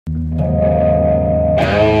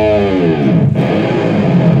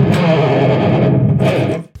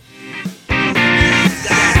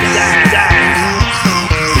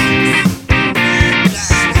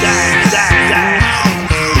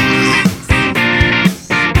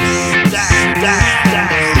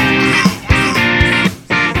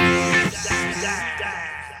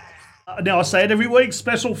Now, I say it every week,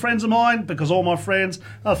 special friends of mine, because all my friends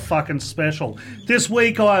are fucking special. This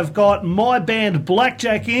week I've got my band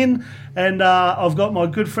Blackjack in, and I've got my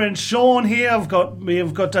good friend Sean here. We've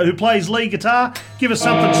got who plays lead guitar. Give us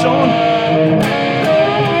something, Sean.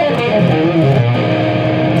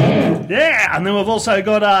 Yeah, and then we've also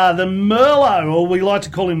got the Merlot, or we like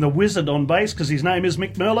to call him the Wizard on bass, because his name is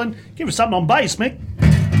Mick Merlin. Give us something on bass, Mick.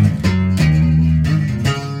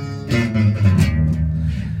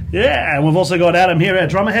 Yeah, and we've also got Adam here, our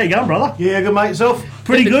drummer. How you going, brother? Yeah, good, mate. Yourself?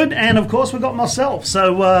 Pretty good. And, of course, we've got myself.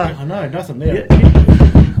 So, I know, nothing there.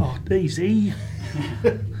 Yeah. Oh, easy.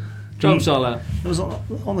 Drum solo. It was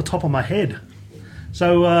on the top of my head.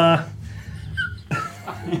 So, Got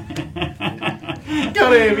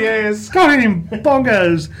him, yes. got him.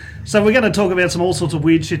 Bongos. So we're going to talk about all sorts of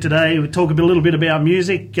weird shit today. We'll talk a little bit about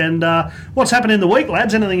music and what's happened in the week,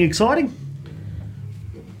 lads. Anything exciting?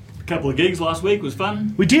 Couple of gigs last week was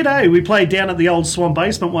fun. We did, eh? We played down at the old Swan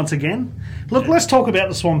Basement once again. Look, let's talk about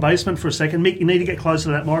the Swan Basement for a second. Mick, you need to get closer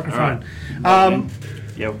to that microphone. Right.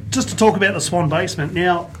 Just to talk about the Swan Basement.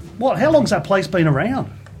 Now, how long's that place been around?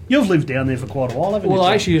 You've lived down there for quite a while, haven't you? Well,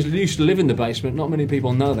 I actually used to live in the basement. Not many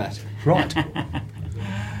people know that. Right.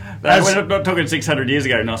 We're not talking 600 years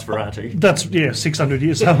ago, Nosferatu. That's, 600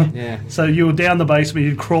 years. So, Yeah. So you were down the basement,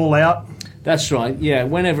 you'd crawl out, That's right. Yeah.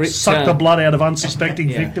 Whenever it suck the blood out of unsuspecting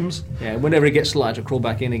yeah. victims. Yeah. Whenever it gets light, I crawl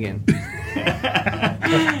back in again.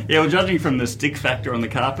 Yeah, well, judging from the stick factor on the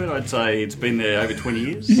carpet, I'd say it's been there over 20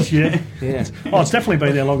 years. Yeah. Yeah. Oh, it's definitely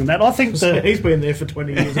been there longer than that. I think He's been there for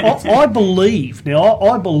 20 years. I believe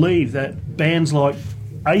that bands like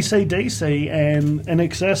AC/DC and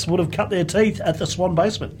NXS would have cut their teeth at the Swan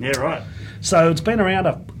Basement. Yeah, right. So it's been around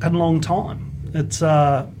a long time. It's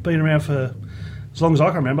been around for as long as I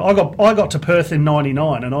can remember. I got to Perth in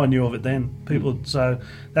 '99 and I knew of it then. So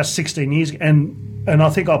that's 16 years, and I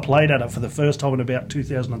think I played at it for the first time in about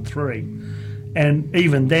 2003. And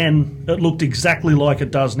even then, it looked exactly like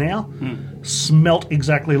it does now, smelt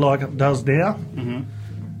exactly like it does now,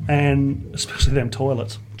 and especially them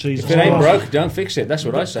toilets. Jesus If it ain't Christ. broke, don't fix it. That's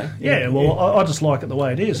what I say. Yeah, well, I just like it the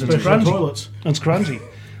way it is. It's Especially grungy. toilets. It's grungy.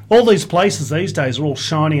 All these places these days are all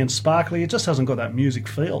shiny and sparkly. It just hasn't got that music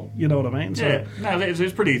feel. You know what I mean? So, Yeah, no,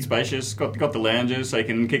 it's pretty spacious. Got the lounges so you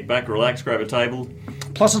can kick back, relax, grab a table.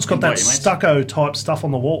 plus, it's got Invite that your mates. stucco type stuff on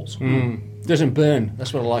the walls. Doesn't burn.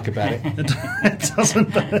 That's what I like about it. It doesn't.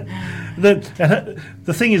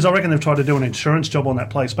 The thing is, I reckon they've tried to do an insurance job on that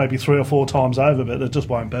place maybe 3 or 4 times over, but it just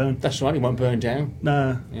won't burn. That's right. It won't burn down.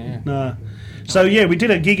 No. Yeah. No. So yeah, we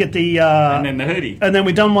did a gig at the And then the Hurdy. and then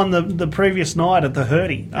we done one the previous night at the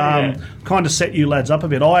Hurdy. Yeah. Kind of set you lads up a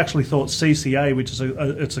bit. I actually thought CCA, which is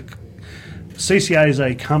CCA is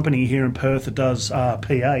a company here in Perth that does PA,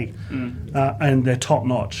 and they're top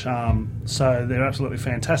notch. So they're absolutely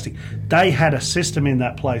fantastic. They had a system in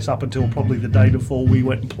that place up until probably the day before we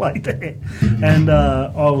went and played there, and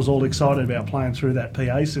I was all excited about playing through that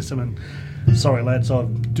PA system. And sorry lads, I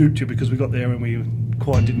duped you because we got there and we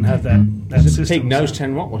quite didn't have that system. Peak nose so-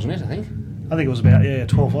 10 watt, wasn't it? I think. I think it was about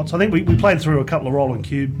 12 watts. I think we played through a couple of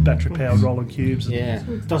battery powered rolling cubes. And Yeah.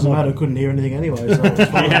 Doesn't matter, couldn't hear anything anyway. So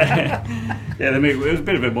it's fine. Yeah, it was a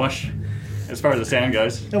bit of a mosh as far as the sound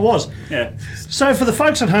goes. It was. Yeah. So for the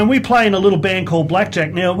folks at home, we play in a little band called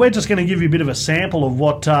Blackjack. Now we're just going to give you a bit of a sample of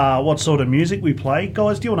what sort of music we play.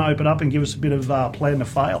 Guys, do you want to open up and give us a bit of Plan to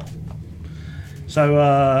Fail?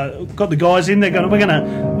 So got the guys in there. We're gonna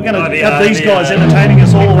have these guys entertaining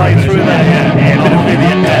us all the way through that.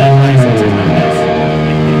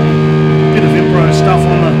 Bit of impro stuff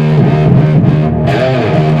on the.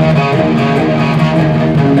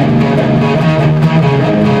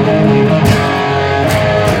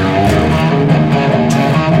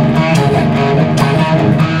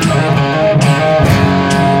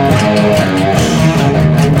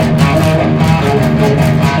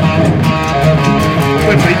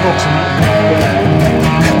 We're beatboxing.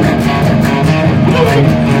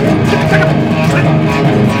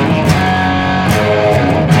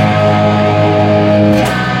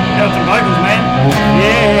 Got some vocals, man.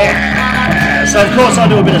 Yeah. So of course I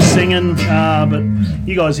do a bit of singing, but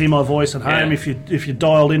you guys hear my voice at home. Yeah. If you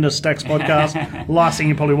dialed into Stack's podcast, last thing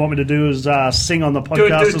you probably want me to do is sing on the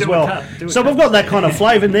podcast do as a well. cut, do a So cut. we've got that kind of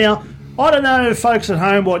flavour now. I don't know, folks at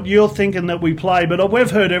home, what you're thinking that we play, but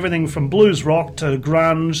we've heard everything from blues rock to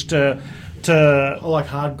grunge to I like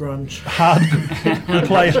hard grunge. hard. We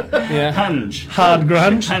play Yeah. Hunge. hard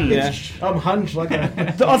grunge. Hunge. Yeah. I'm hunged like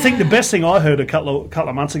a... I think the best thing I heard a couple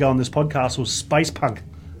of months ago on this podcast was space punk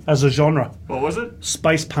as a genre. What was it?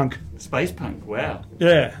 Space punk. Space punk. Wow.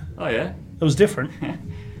 Yeah, Oh yeah. it was different.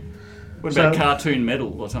 What about So- cartoon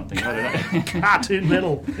metal or something? I don't know. Cartoon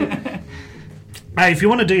metal. Hey, if you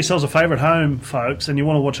want to do yourselves a favour at home, folks, and you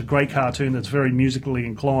want to watch a great cartoon that's very musically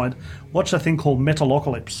inclined, watch a thing called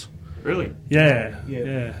Metalocalypse. Really? Yeah,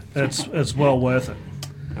 Yeah. it's well worth it.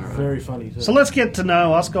 Very funny. Too. So let's get to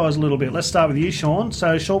know us guys a little bit. Let's start with you, Sean.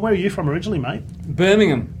 So, Sean, where are you from originally, mate?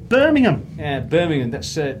 Birmingham. Birmingham. Yeah, Birmingham.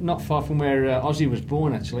 That's not far from where Ozzy was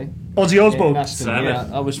born, actually. Ozzy Yeah, in Osbourne. Aston, Sabbath.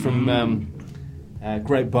 yeah. I was from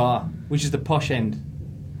Great Bar, which is the posh end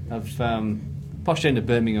of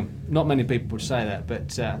Birmingham. Not many people would say that,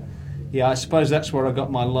 but yeah, I suppose that's where I got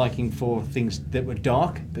my liking for things that were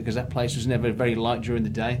dark, because that place was never very light during the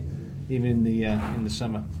day, even in the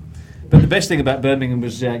summer. But the best thing about Birmingham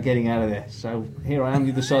was getting out of there. So here I am,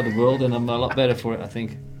 the other side of the world, and I'm a lot better for it, I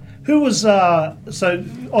think. Who was so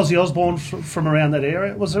Ozzy Osbourne from around that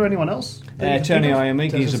area? Was there anyone else? Tony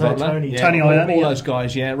Iommi, he's a Doesn't say butler. Tony. Yeah, Tony all Iommi, yeah. those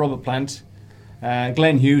guys, yeah. Robert Plant.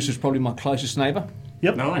 Glenn Hughes was probably my closest neighbour.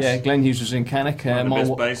 Yep. Nice. Yeah, Glenn Hughes was in Cannock. One of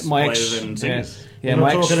the best bass my players ex, and yeah, singers. yeah, We're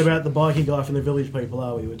my not ex. talking about the bikie guy from the Village People,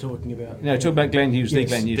 are we? We're talking about... No, talk about Glenn Hughes, the Yes.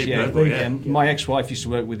 Glenn Hughes. Deep Yeah. Purple, yeah. My ex-wife used to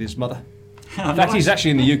work with his mother. Oh, In fact, nice. he's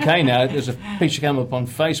actually in the UK now. There's a picture come up on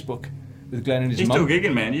Facebook with Glenn and his He's still mum.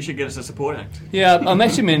 gigging, man. You should get us a support act. Yeah, I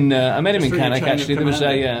met him in Through your Cannock. chain of Actually, there was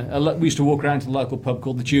command. we used to walk around to the local pub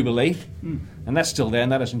called the Jubilee, and that's still there,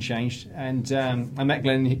 and that hasn't changed. And I met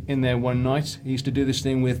Glenn in there one night. He used to do this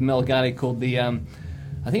thing with Mel Galley called the,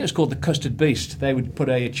 I think it was called the Custard Beast. They would put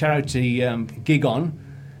a charity gig on,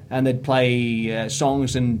 and they'd play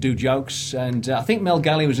songs and do jokes. And I think Mel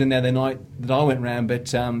Galley was in there the night that I went round, but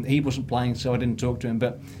he wasn't playing, so I didn't talk to him.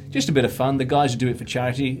 But just a bit of fun. The guys who do it for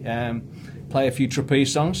charity play a few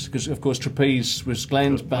trapeze songs, because of course trapeze was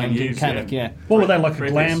Glenn's band in Hughes, Cannock. yeah. Yeah. What were they, like a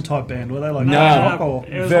Previous. glam type band? Were they like No, rock or?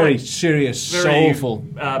 It was very like serious, Very soulful.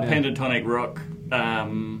 pentatonic rock,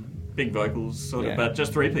 big vocals, sort Yeah. of, but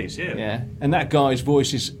just three-piece, yeah. Yeah, and that guy's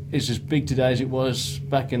voice is as big today as it was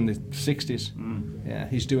back in the 60s. Yeah,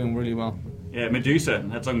 he's doing really well. Yeah, Medusa,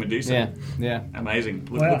 that song Medusa. Yeah, yeah. Amazing.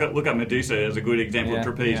 Wow. Look up Medusa as a good example Yeah, of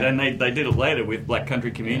trapeze. yeah. And they did it later with Black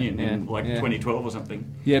Country Communion in Yeah, like yeah. 2012 or something.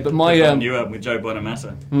 Yeah, but Just my on a new album with Joe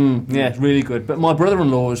Bonamassa. yeah, it's really good. But my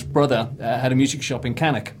brother-in-law's brother had a music shop in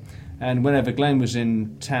Cannock, and whenever Glenn was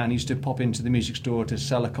in town, he used to pop into the music store to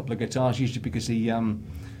sell a couple of guitars, usually because he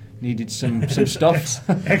needed some stuff.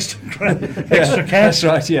 extra Yeah, cash. That's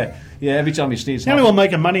right. Yeah, yeah. Every time he sneezes. The only one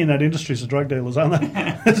making money in that industry is the drug dealers, aren't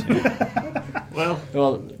they? Well,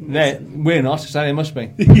 We're not, so they must be.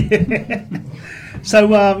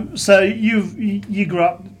 So you grew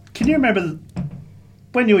up. Can you remember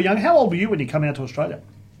when you were young? How old were you when you come out to Australia?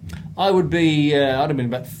 I would be. I'd have been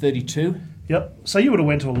about 32. Yep. So you would have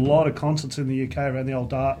went to a lot of concerts in the UK around the old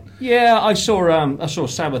Dart. Yeah, I saw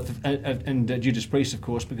Sabbath and Judas Priest, of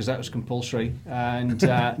course, because that was compulsory, and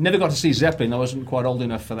never got to see Zeppelin. I wasn't quite old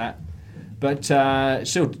enough for that. But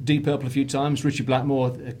still, Deep Purple a few times. Richie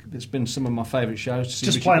Blackmore. It's been some of my favourite shows to see.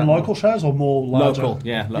 Just Richie playing Blackmore. local shows or more larger? Local,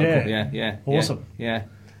 yeah. Awesome. Yeah.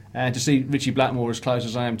 And to see Richie Blackmore as close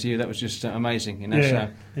as I am to you, that was just amazing. You know, Yeah, so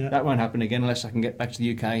yeah. that won't happen again unless I can get back to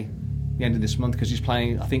the UK the end of this month, because he's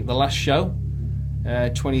playing, I think, the last show,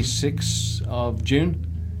 26th of June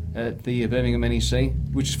at the Birmingham NEC,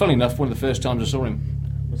 which is funny enough one of the first times I saw him.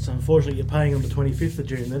 It's unfortunate you're paying on the 25th of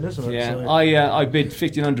June then, isn't it? Yeah, So, I bid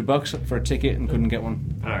 $1,500 for a ticket and couldn't get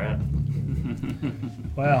one. all right.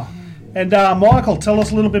 Wow. And Michael, tell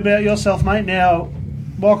us a little bit about yourself, mate. Now,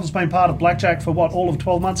 Michael's been part of Blackjack for what, all of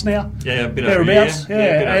 12 months now? Yeah, a bit over a year. Thereabouts. Yeah,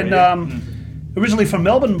 a bit over And a year. originally from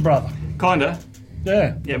Melbourne, brother. Kinda.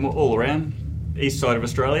 Yeah. Yeah, all around. East side of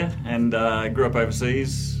Australia, and grew up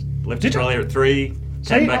overseas. Left Did you? Australia at 3,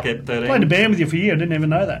 So came you- back at 13. Played a band with you for a year. I didn't even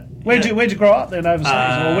know that. Where'd you grow up then overseas?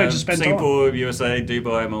 Or where'd you spend time? Singapore, USA,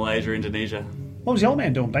 Dubai, Malaysia, Indonesia. What was the old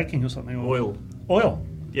man doing? Banking or something? Or? Oil. Oil.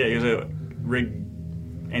 Yeah, he was a rig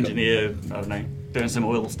engineer, I don't know, doing some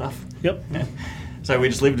oil stuff. Yep. So we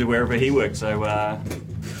just lived wherever he worked. So And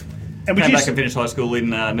would came you, back and finished high school in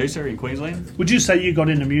Noosa in Queensland. would you say you got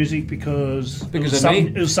into music because Because it was of me?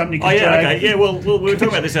 something, it was something you could Oh yeah, drag? okay, yeah. Well, we were talking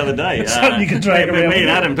about this the other day. Something you could drag me, around me with and you.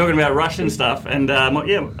 Adam talking about Russian stuff, and yeah,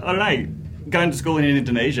 I don't know. Going to school in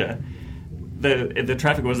Indonesia, the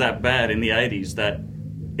traffic was that bad in the 80s that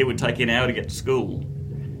it would take you an hour to get to school.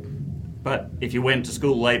 But if you went to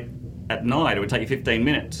school late at night, it would take you 15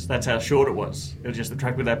 minutes. That's how short it was. It was just the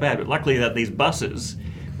track was that bad. But luckily, they had these buses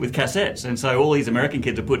with cassettes, and so all these American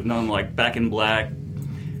kids are putting on like Back in Black,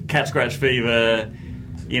 Cat Scratch Fever,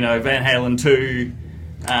 Van Halen 2,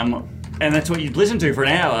 and that's what you'd listen to for an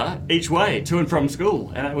hour each way to and from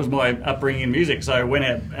school. And that was my upbringing in music. So I went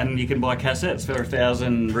out, and you can buy cassettes for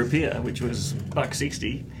 1,000 rupiah, which was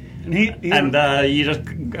 $1.60. And you just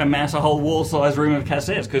amass a whole wall-sized room of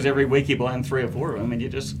cassettes because every week you're buying 3 or 4 of them, and you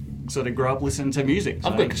just sort of grow up listening to music.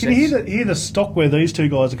 I've got Can you hear the stock where these two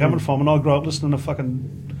guys are coming from? And I grew up listening to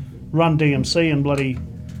fucking Run DMC and bloody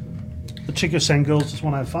the Chico-San Girls Just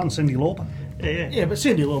Want to Have Fun, Cyndi Lauper. Yeah, but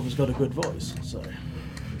Cyndi Lauper's got a good voice, so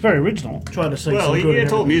Very original. trying to see. Well, some good in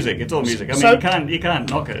it's all everything. music. It's all music. I mean, So- you can't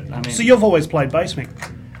knock it. I mean, So you've always played bass, Mick?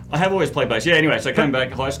 I have always played bass. Yeah. Anyway, so I came back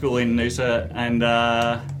to high school in Noosa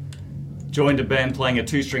and joined a band playing a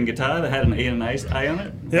 2-string guitar that had an E and an A on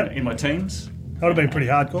it. Yep. In my teens. That would have been pretty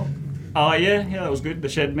hardcore. Oh yeah, that was good. The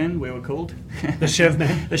Shedmen, we were called. The Chev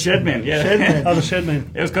Man. The Shedmen, yeah. Shedmen. Oh, the Shed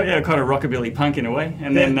Man. It was kind of rockabilly punk in a way,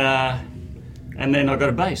 and then I got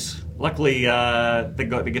a bass. Luckily, the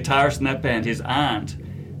guitarist in that band, his aunt,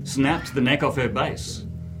 snapped the neck off her bass.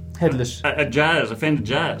 Headless. A Fender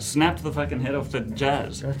Jazz, snapped the fucking head off the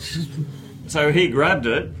Jazz. So he grabbed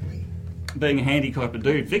it, being a handicapped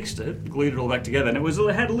dude, fixed it, glued it all back together, and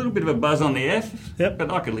it had a little bit of a buzz on the F, Yep. but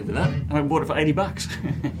I could live with that. And I bought it for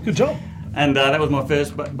 $80. Good job. And that was my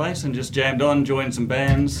first bass, and just jammed on, joined some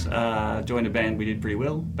bands, joined a band we did pretty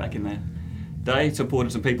well back in the day,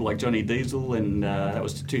 supported some people like Johnny Diesel, and that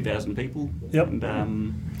was 2,000 people. Yep.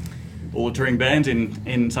 And all the touring bands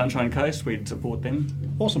in Sunshine Coast, we'd support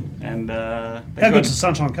them. Awesome. And How good's the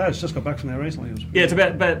Sunshine Coast? Just got back from there recently. It was yeah, it's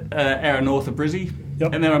about an hour north of Brizzy.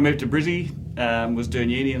 Yep. And then I moved to Brizzy, was doing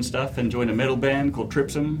uni and stuff, and joined a metal band called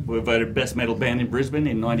Tripsum. We were voted best metal band in Brisbane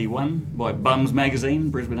in '91 by Bums magazine,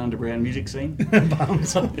 Brisbane underground music scene.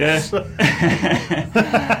 Bums. Yeah.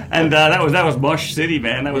 And that was Mosh City,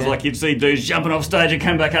 man. That was like you'd see dudes jumping off stage and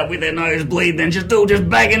come back up with their nose bleeding and just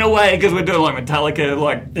bagging away because we're doing like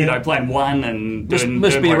Metallica, playing One and doing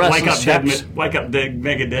Must be a like restless chaps. Wake Up Dead,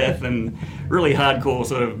 Megadeth, and really hardcore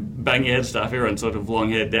sort of bang your head stuff. Everyone sort of long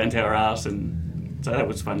hair down to our ass, and so that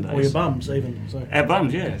was fun days. Or your bums, even. So. Our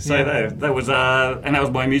bums, yeah. So that was and that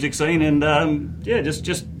was my music scene, and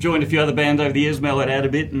just joined a few other bands over the years, mellowed out a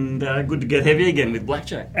bit, and good to get heavy again with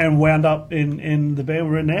Blackjack. And wound up in the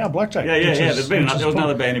band we're in now, Blackjack. Yeah. There was fun.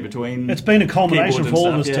 another band in between. It's been a culmination keyboards for all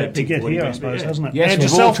and of us stuff, to get Pink here, I Floyd suppose, band, hasn't it? Yes, And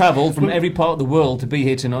we've all yourself- travelled from every part of the world to be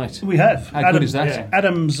here tonight. We have. How good is that? Yeah.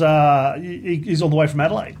 Adam's he's all the way from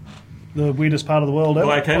Adelaide, the weirdest part of the world ever.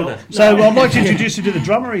 Why Canada? So I'd like to introduce you to the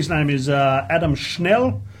drummer. His name is Adam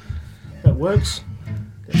Schnell. That works.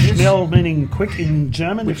 Schnell meaning quick in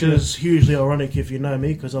German. Which is hugely ironic if you know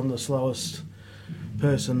me, because I'm the slowest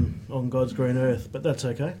person on God's green earth, but that's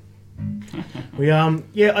okay. I am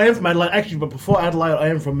from Adelaide. Actually, but before Adelaide, I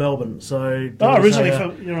am from Melbourne. So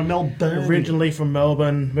You're a Melbourne. originally from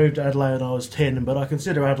Melbourne, moved to Adelaide when I was 10, but I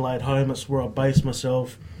consider Adelaide home. It's where I based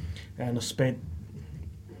myself, and I spent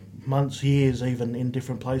months, years even, in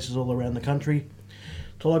different places all around the country.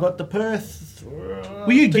 Till I got to Perth.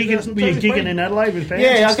 Were you gigging in Adelaide with bands?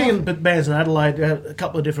 Yeah, I and was stuff? gigging with bands in Adelaide. A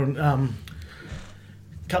couple of different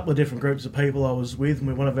groups of people I was with.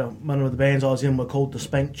 And one of the bands I was in were called the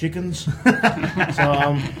Spank Chickens.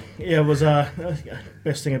 So it was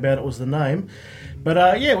best thing about it was the name.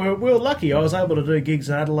 But we were lucky. I was able to do gigs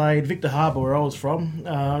in Adelaide, Victor Harbour, where I was from.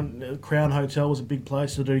 Crown Hotel was a big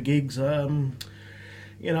place to do gigs. I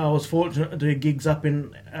was fortunate to do gigs up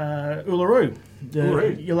in Uluru, the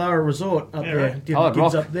Yulara Resort up there. Right. Did Hard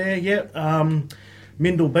gigs rock. up there,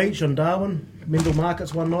 Mindle Beach on Darwin, Mindle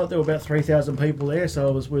Markets one night. There were about 3,000 people there,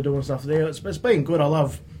 so we're doing stuff there. It's been good. I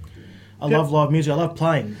love live music. I love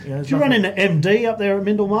playing. Did you run into MD up there at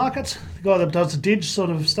Mindle Markets? The guy that does the Didge sort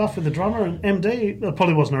of stuff with the drummer, and MD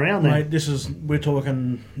probably wasn't around then. Mate, we're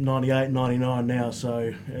talking 98, 99 now,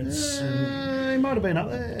 so it's He might have been up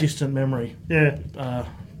there. distant memory. Yeah.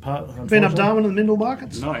 Been up Unfortunately. Darwin and the Mindle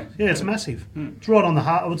Markets? No. Yeah, it's massive. It's right on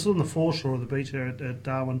it's on the foreshore of the beach there at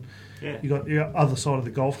Darwin. Yeah. You got your other side of the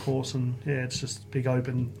golf course, and it's just big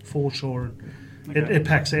open foreshore, and it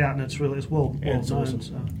packs out, and it's well it's known. awesome.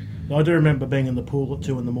 So. I do remember being in the pool at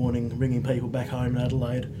 2 a.m, ringing people back home in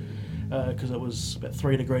Adelaide, because it was about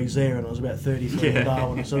 3 degrees there, and it was about 33 in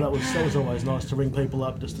Darwin. So that was always nice to ring people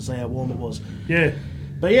up just to see how warm it was. Yeah.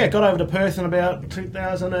 But yeah, got over to Perth in about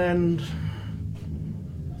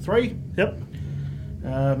 2003. Yep.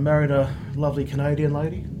 Married a lovely Canadian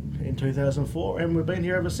lady in 2004, and we've been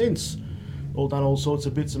here ever since. All done all sorts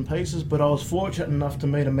of bits and pieces, but I was fortunate enough to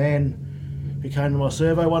meet a man who came to my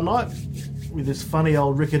servo one night with this funny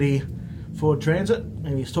old rickety Ford Transit,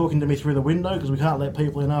 and he's talking to me through the window because we can't let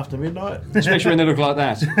people in after midnight. Especially when they look like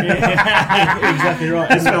that. Exactly right.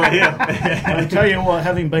 This fella here. I tell you what,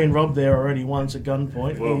 having been robbed there already once at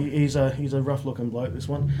gunpoint, Well. he's a rough looking bloke. This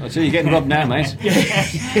one, I see you're getting robbed now, mate.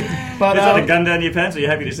 but Is that a gun down your pants, or are you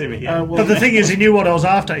happy to see me here? But the thing is, he knew what I was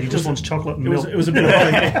after. He just wants chocolate and milk. it was a bit of both.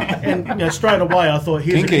 And straight away I thought,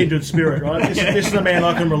 here's Kinky. a kindred spirit, right? This is a man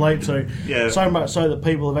I can relate to. Yeah. So much so that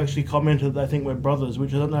people have actually commented they think we're brothers,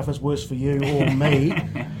 which I don't know if it's worse for you or me.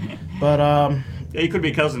 But Yeah, you could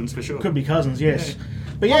be cousins for sure. could be cousins, yes.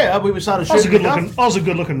 But yeah, we started I was a shooting good it looking. up. I was a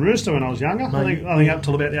good looking rooster when I was younger. I Mate, think up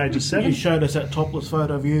till about the age of You 7. showed us that topless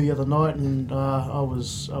photo of you the other night, and I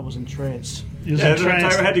was entranced. He was Yeah,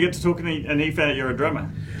 entranced. so how'd you get to talking, and he found out you're a drummer?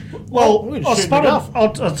 Well, we I just spotted. shooting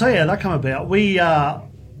it I'll tell you how that come about.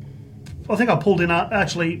 I think I pulled in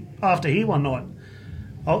actually after here one night.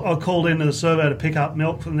 I called into the servo to pick up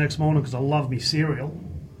milk for the next morning because I love me cereal.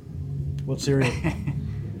 What cereal?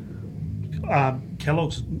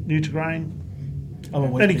 Kellogg's Nutri-Grain. I'm a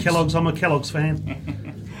Wheat Any Bix. Kellogg's. I'm a Kellogg's fan.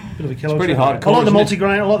 Bit of a Kellogg's pretty fan. hardcore, I like the isn't it?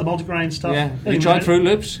 multigrain. I like the multigrain stuff. Yeah. Have you Anyway, tried Fruit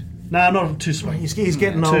Loops? No, not too sweet. He's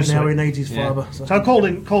getting Too old now. sweet. He needs his Yeah. fibre. So I called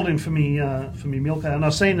in for me milk, and I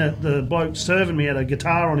seen that the bloke serving me had a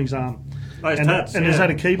guitar on his arm, Oh, his and, tats, and yeah. has had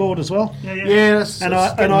a keyboard as well. Yeah. Yeah, that's And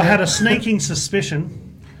I had a sneaking suspicion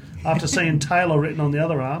after seeing Taylor written on the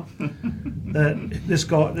other arm that this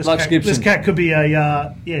Like Gibson. this cat could be a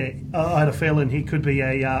I had a feeling he could be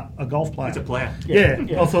a golf player. He's a player. Yeah,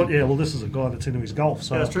 Yeah. I thought, well, this is a guy that's into his golf.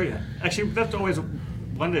 So Yeah, that's true. Actually, that's always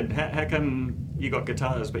wondered how come you got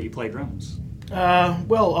guitars but you play drums?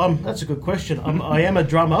 That's a good question. I am a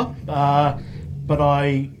drummer, but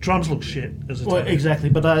I drums look shit as a well, team. exactly.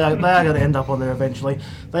 But they are going to end up on there eventually.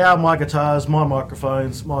 They are my guitars, my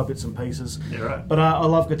microphones, my bits and pieces. Yeah, right. But I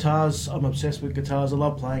love guitars. I'm obsessed with guitars. I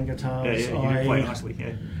love playing guitars. Yeah, you do play nicely.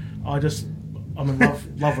 Yeah. I'm in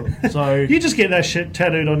love with them. So You just get that shit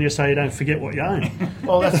tattooed on you so you don't forget what you own.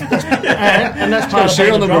 well, that's and that's part of Seal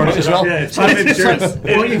being on a the drummer. bonnet as well. Yeah, it's like insurance.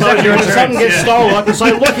 Well, exactly. When something gets stolen, I can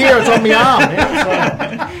say, "Look here, it's on my arm."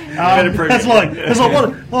 Yeah, so, That's like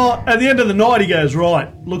what? Oh, at the end of the night, he goes right,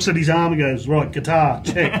 looks at his arm and goes right. Guitar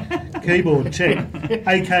check, keyboard check,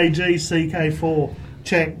 AKG CK4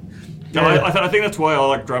 check. No, I think that's why I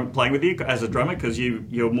like playing with you as a drummer, because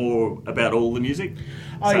you're more about all the music.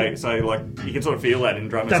 So like you can sort of feel that in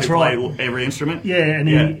drummers That's who right. play every instrument. Yeah, and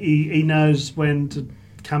he knows when to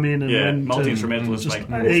come in and Yeah, when multi-instrumentalists to just make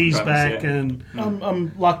more ease drums, back yeah. and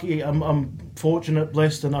I'm lucky. I'm fortunate,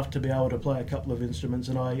 blessed enough to be able to play a couple of instruments,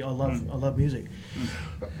 and I love music.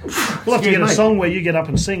 we'll have to Excuse get a me. song where you get up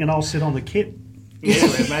and sing and I'll sit on the kit Yeah,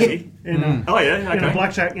 maybe. in a, Oh yeah, okay. in a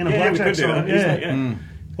blackjack we could do song. that. Yeah. Yeah.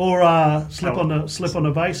 Or slip on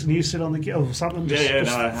the bass and you sit on the kit or something. Yeah, Just, yeah,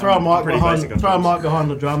 just- no, Throw a mic pretty basic on drums. behind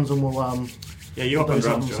the drums, and we'll Yeah, you up do on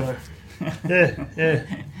drums, something. Joe. So. yeah.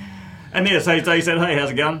 And yeah, so you said, hey,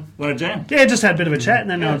 how's it going? Want to jam? Yeah, just had a bit of a chat and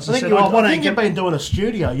then I I just think, said, why I don't think you you've been doing a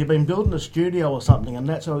studio. You've been building a studio or something, and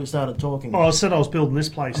that's how we started talking. Oh, I said I was building this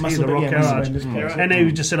place Must here, the have Rock been- must have Garage. been this place. And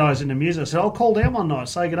he just said I was into music. I said, I'll call down one night,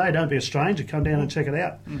 say good day, don't be a stranger, come down and check it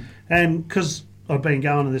out. And because I've been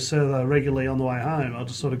going to this servo regularly on the way home, I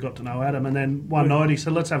just sort of got to know Adam. And then one night he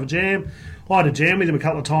said, let's have a jam. I had a jam with him a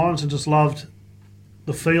couple of times and just loved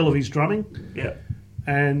the feel of his drumming. Yeah.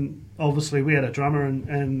 And obviously we had a drummer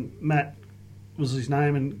and Matt was his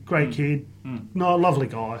name, and great kid. No, lovely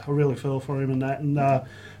guy. I really feel for him and that. And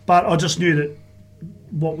but I just knew that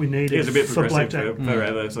what we needed He was a bit for progressive blackjack. for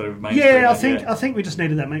other sort of mainstream. Yeah, I think we just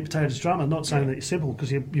needed that meat potatoes drummer. Not saying that it's simple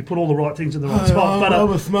because you put all the right things in the right spot, but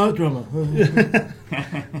I'm a smart drummer.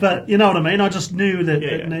 but you know what I mean. I just knew that,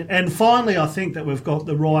 Yeah. and finally, I think that we've got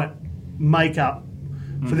the right makeup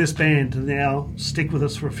for this band to now stick with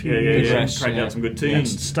us for a few Yeah, years Yes, crank yeah. out some good and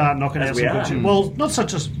tunes. start knocking As out we some are. good tunes. Well, not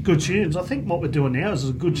such as good tunes. I think what we're doing now is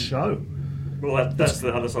a good show. Well, that's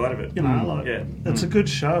the other side of it. You know, like Yeah. it's a good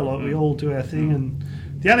show. Like we all do our thing, and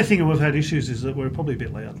the only thing that we've had issues is that we're probably a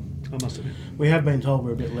bit loud. I must admit. We have been told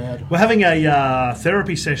we're a bit loud. We're having a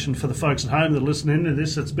therapy session for the folks at home that are listening to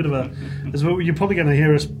this. It's a bit of a... You're probably going to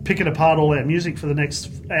hear us picking apart all our music for the next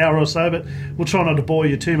hour or so, but we'll try not to bore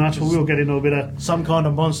you too much. We'll get into a bit of... Some kind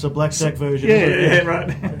of monster blackjack version. Yeah. Yeah,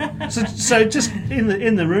 right. So just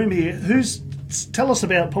in the room here, tell us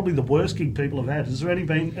about probably the worst gig people have had. Has there any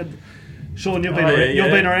been... Sean, you've been you've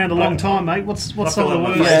been around a long time, mate. What's I some of the fell on my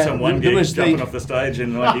worst? face Yeah, on one there gig, was the- jumping off the stage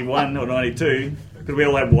in 91 or 92, because we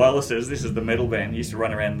all had wirelesses. This is the metal band. You used to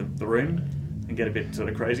run around the room and get a bit sort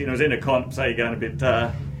of crazy. And it was in a comp, so you're going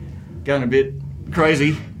a bit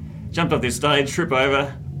crazy. Jumped off this stage, trip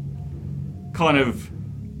over, kind of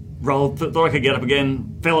rolled, thought I could get up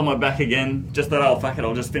again, fell on my back again, just thought, oh, fuck it,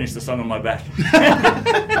 I'll just finish the song on my back.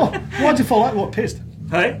 Why'd you fall over? What, pissed?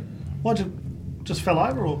 Hey? Why'd you just fell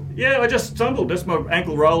over or? Yeah, I just stumbled. Just my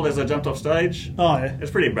ankle rolled as I jumped off stage. Oh, yeah. It's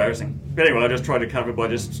pretty embarrassing. But anyway, I just tried to cover it by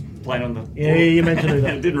just playing on the Yeah, floor. you meant to do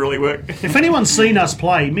that. It didn't really work. If anyone's seen us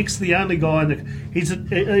play, Mick's the only guy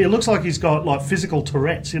he looks like he's got like physical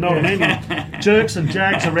Tourette's, you know what I mean? He jerks and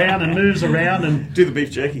jags around and moves around and Do the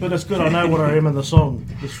beef jerky. But it's good I know what I am in the song.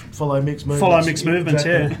 Just follow mixed movements. follow mixed movements,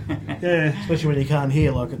 Exactly. yeah. Especially when you can't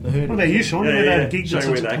hear, like at the herd. What about you, Sean? You ever had a gig Show that's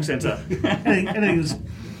you where the accents are. anything that's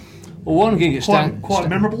Well, one gig that quite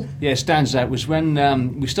memorable? Yeah, stands out was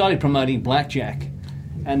when we started promoting Blackjack,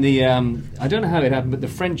 and the I don't know how it happened, but the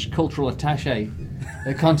French cultural attaché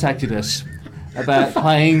contacted us about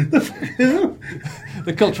playing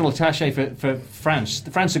the cultural attaché for France.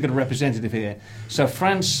 France have got a representative here, so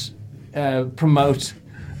France promote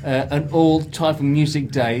an all type of music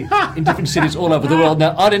day in different cities all over the world.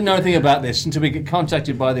 Now, I didn't know anything about this until we get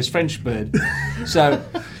contacted by this French bird. So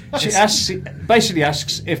she basically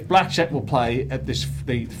asks if Blackjack will play at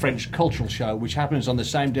the French cultural show, which happens on the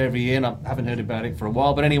same day every year, and I haven't heard about it for a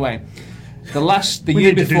while. But anyway, the We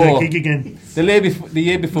year need to do before, that gig again. the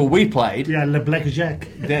year before we played, Yeah, Le Blackjack.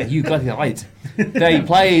 there, you got it right.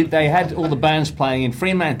 They had all the bands playing in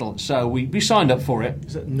Fremantle, so we signed up for it,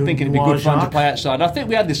 it thinking it'd be good fun to Noir play outside. I think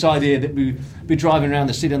we had this idea that we'd be driving around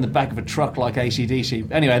the city on the back of a truck like AC/DC.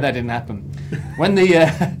 Anyway, that didn't happen. When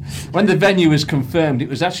the venue was confirmed, it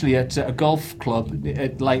was actually at a golf club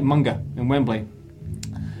at Lake Munga in Wembley.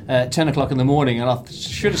 10 o'clock in the morning, and I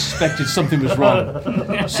should have suspected something was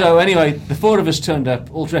wrong. So anyway, the four of us turned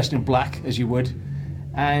up, all dressed in black, as you would,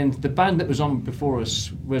 and the band that was on before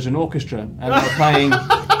us was an orchestra, and they were playing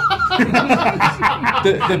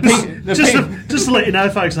Just to let you know,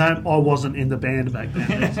 folks at home, I wasn't in the band back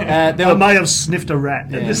then. they I were, may have sniffed a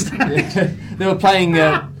rat at this stage. they were playing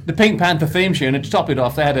the Pink Panther theme tune, and to top it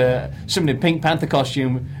off, they had somebody in Pink Panther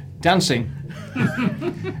costume dancing.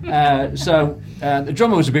 So the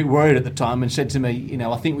drummer was a bit worried at the time and said to me,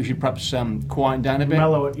 I think we should perhaps quieten down a bit.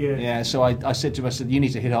 Mellow it, yeah. Yeah, so I said to him, I said, you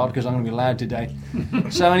need to hit hard because I'm going to be loud today.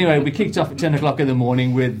 So anyway, we kicked off at 10 o'clock in the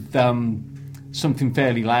morning with something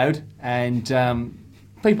fairly loud, and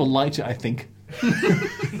people liked it, I think.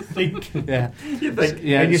 Yeah. You think?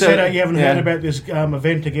 Yeah. And you so- said you haven't yeah. heard about this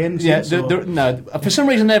event again Yeah, since? or- no. For some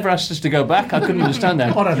reason, they never asked us to go back. I couldn't understand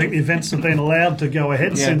that. I don't think the events have been allowed to go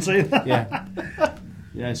ahead Yeah. since either. Yeah.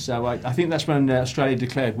 Yeah, so I think that's when Australia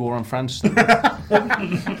declared war on France. How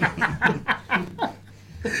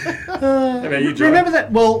about you, Do you remember John?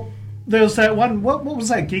 that? Well, there was that one. What was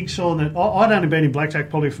that gig, Sean? That I'd only been in Blackjack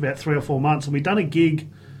probably for about 3 or 4 months, and we'd done a gig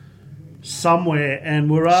somewhere, and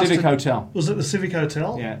we were asked. Civic Hotel. Was it the Civic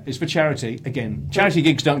Hotel? Yeah, it's for charity. Again, charity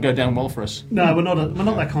gigs don't go down well for us. No, we're not. We're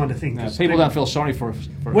not that kind of thing. No, 'cause people don't feel sorry for us.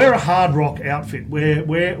 We're a hard rock outfit. We're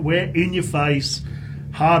in your face,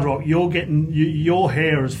 hard rock. You're getting your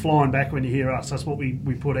hair is flying back when you hear us. That's what we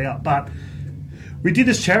put out. But we did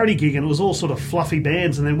this charity gig, and it was all sort of fluffy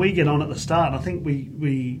bands. And then we get on at the start. And I think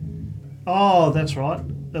we oh, that's right.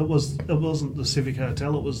 It wasn't the Civic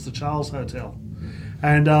Hotel. It was the Charles Hotel.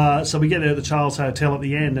 And so we get there at the Charles Hotel at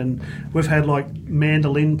the end, and we've had like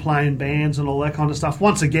mandolin playing bands and all that kind of stuff.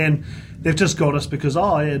 Once again, they've just got us because,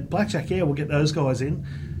 Blackjack, we'll get those guys in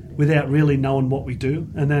without really knowing what we do.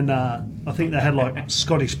 And then I think they had like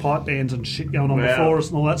Scottish pipe bands and shit going on Wow. before us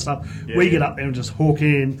and all that stuff. Yeah, we yeah. get up there and just hook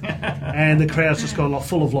in, and the crowd's just gone like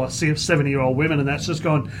full of like 70-year-old women, and that's just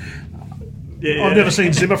gone. Yeah, I've never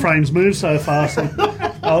seen Zimmer frames move so fast.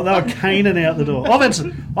 Oh, they were caning out the door. I've had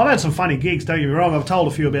some funny gigs. Don't get me wrong. I've told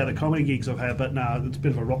a few about the comedy gigs I've had, but no, it's a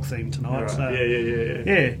bit of a rock theme tonight. Right. So. Yeah.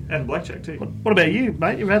 Yeah. And Blackjack too. What about you,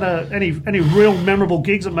 mate? You've had any real memorable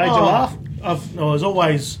gigs that made you laugh? There's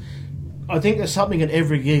always. I think there's something at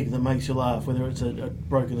every gig that makes you laugh, whether it's a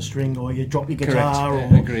broken string or you drop your guitar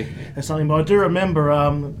Correct. or I agree. or something. But I do remember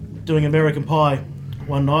doing American Pie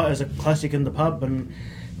one night as a classic in the pub and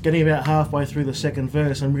getting about halfway through the second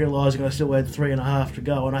verse and realising I still had 3.5 to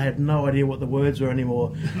go, and I had no idea what the words were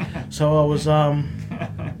anymore. So I was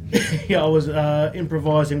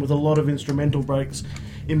improvising with a lot of instrumental breaks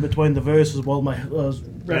in between the verses while I was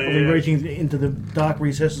rapidly reaching into the dark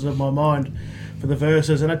recesses of my mind for the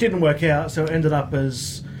verses, and it didn't work out, so it ended up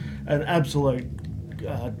as an absolute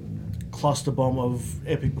cluster bomb of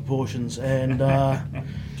epic proportions, and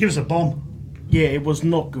Give us a bomb. yeah, it was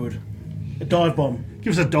not good. A dive bomb.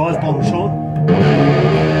 Give us a dive bomb,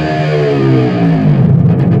 Sean.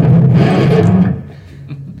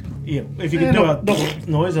 Yeah, if you could do a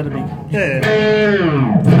noise, that'd be. Yeah.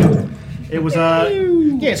 It was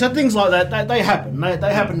yeah. So things like that they happen.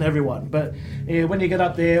 They happen to everyone. But yeah, when you get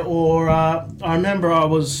up there, or I remember I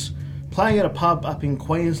was playing at a pub up in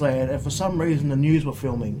Queensland, and for some reason the news were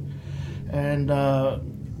filming, and I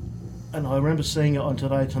remember seeing it on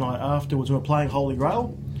Today Tonight afterwards. We were playing Holy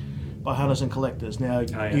Grail by Hunters and Collectors. Now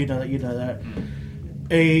you know that.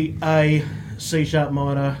 A C sharp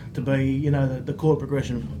minor to be the chord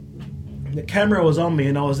progression. The camera was on me,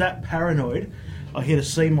 and I was that paranoid. I hit a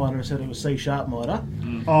C minor and said it was C sharp minor.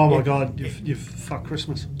 Oh my God, you've fucked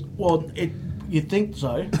Christmas. Well, you'd think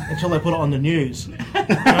so until they put it on the news.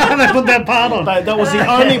 They put that part on. That was the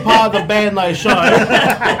only part of the band they showed.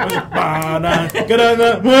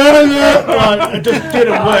 It just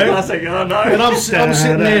didn't work. Classic, oh no. And I'm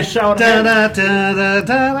sitting there showing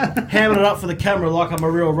hammering it up for the camera like I'm a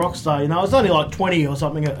real rock star. I was only like 20 or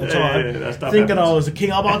something at the time, that stuff thinking happens. I was a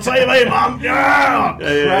king. I'm on TV, mum.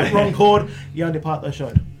 Yeah. Wrong chord. The only part they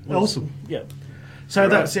showed. Awesome. Yeah. So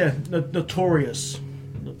that's notorious.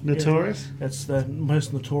 Notorious? Yeah, that's the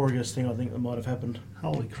most notorious thing I think that might have happened.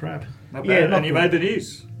 Holy crap. Not Yeah, bad. not And you good. made the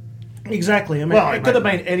news. Exactly. I mean, Well, it could have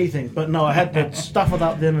been anything, but no, I had to stuff it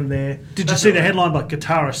up then and there. Did you see the headline like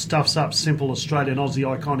guitarist stuffs up simple Australian Aussie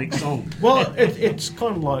iconic song? Well, it's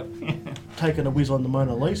kind of like taking a whiz on the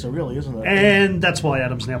Mona Lisa, really, isn't it? And that's why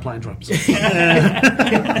Adam's now playing drums.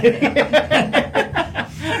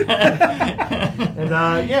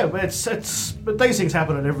 And yeah, but these things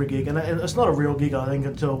happen at every gig, and it's not a real gig, I think,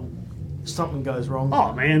 until something goes wrong.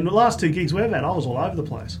 Oh man, the last 2 gigs we've had, I was all over the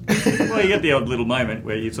place. Well, you get the odd little moment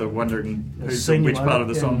where you're sort of wondering who's senior which part of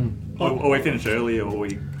the moment, song. Or we finish early, or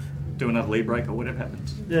we do another lead break, or whatever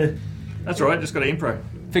happens. Yeah, That's all right, just got to impro.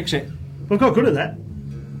 Fix it. we've got good at that.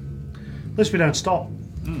 At least we don't stop.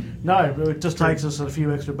 No, it just takes us a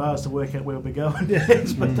few extra bars to work out where we're going.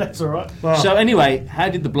 Yes, but that's all right. Well, So anyway, how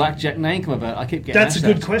did the Blackjack name come about? I keep getting that's a asked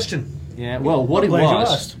good that. question. Yeah, well, what it Glad you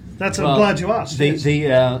was. asked. I'm glad you asked. yes.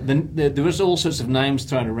 There was all sorts of names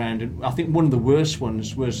thrown around, and I think one of the worst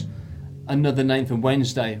ones was another name for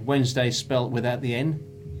Wednesday. Wednesday spelt without the N.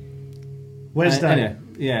 Wednesday. Anyway,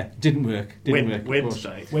 yeah, didn't work. Didn't work. of course.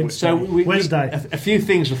 Wednesday. So Wednesday. a few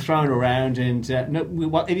things were thrown around, and at the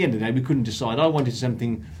end of the day, we couldn't decide. I wanted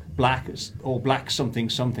something black or black something,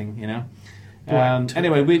 you know.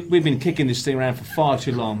 Anyway, we've been kicking this thing around for far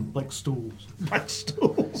too long. Like stools. Black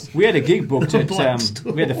stools. We had a gig booked at Black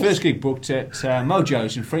we had the first gig booked at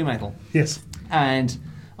Mojo's in Fremantle, Yes. and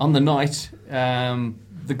on the night,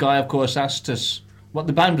 the guy, of course, asked us what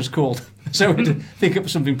the band was called. So we had to think up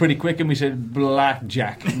something pretty quick, and we said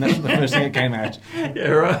Blackjack, and that's the first thing that came out. Yeah,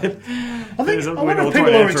 right. I wonder if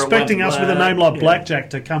people are expecting us with a name like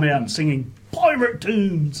Blackjack to come out and singing pirate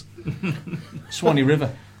tunes. Swanee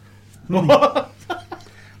River,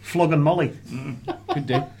 Flogging Molly. could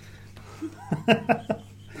do.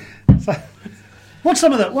 What's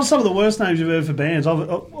some of the worst names you've heard for bands?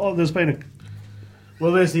 There's been a.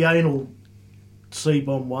 Well, there's the anal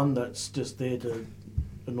C-bomb one that's just there to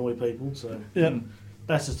annoy people, so Yeah.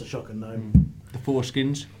 that's just a shocking name. The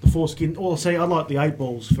Foreskins. The foreskin. Well, see, I like the 8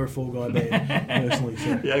 balls for a 4-guy band, personally.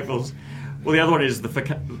 So. The Aprils. Well, the other one is the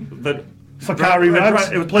Fakari Rugs.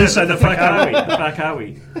 Please say the Fakari. The fuck are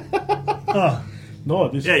we? Oh, No,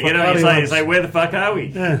 this Yeah, you know what you say, where the fuck are we?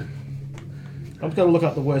 yeah. I'm going to look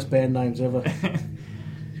up the worst band names ever.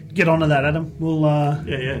 Get onto that, Adam. We'll.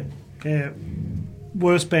 Yeah.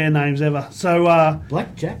 Worst band names ever. So.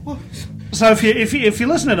 Blackjack? What? So if you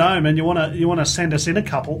listen at home and you wanna send us in a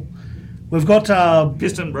couple, we've got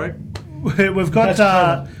Piston broke. we've got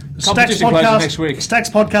Stacks Competition closes Podcast. next week. Stacks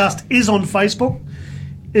Podcast is on Facebook.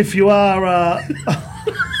 If you are,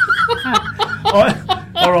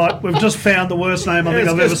 all right, we've just found the worst name I think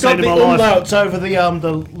I've ever seen in my life. Umlauts over the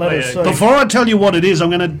letter C. Before I tell you what it is, I'm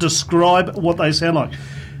going to describe what they sound like.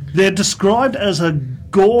 They're described as a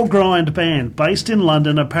gore grind band based in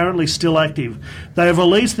London, apparently still active. They have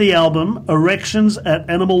released the album Erections at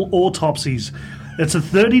Animal Autopsies. It's a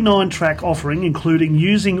 39-track offering, including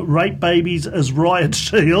Using Rape Babies as Riot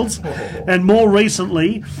Shields, and more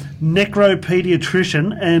recently,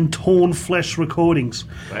 Necropediatrician and Torn Flesh recordings.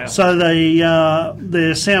 Wow. So they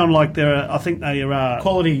sound like I think they are...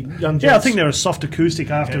 Quality young gents. Yeah, I think they're a soft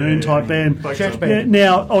acoustic afternoon type band. Like Church some- band.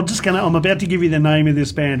 Yeah, now, I'm about to give you the name of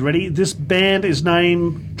this band. Ready? This band is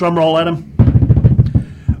named, drumroll Adam,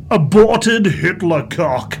 Aborted Hitler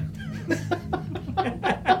Cock.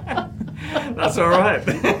 That's all right.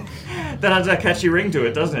 That has a catchy ring to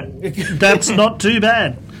it, doesn't it? That's not too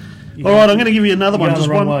bad. All right, I'm going to give you another one. going the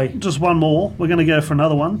wrong way. Just one more. We're going to go for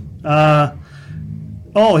another one.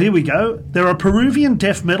 Here we go. They're a Peruvian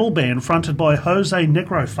death metal band fronted by Jose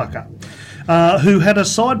Necrofucker. who had a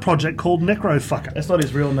side project called Necrofucker. That's not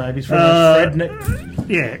his real name. He's from Fred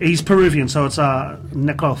Yeah, he's Peruvian, so it's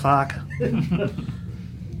Necrofucker.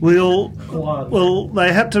 Well,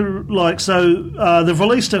 they had to, they've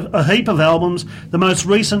released a heap of albums, the most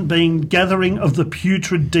recent being Gathering of the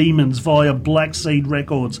Putrid Demons via Black Seed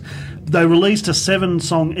Records. They released a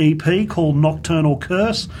 7-song EP called Nocturnal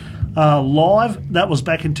Curse live. That was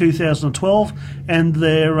back in 2012, and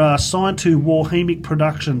they're signed to Warhemic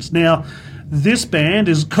Productions. Now, this band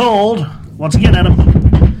is called, once again,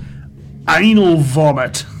 Adam, Anal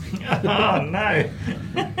Vomit. Oh, no.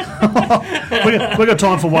 we got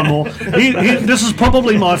time for one more. This is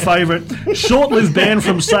probably my favourite. Short-lived band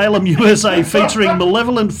from Salem, USA, featuring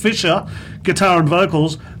Malevolent Fisher, guitar and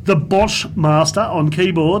vocals, the Bosch Master on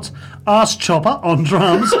keyboards, Arse Chopper on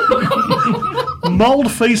drums,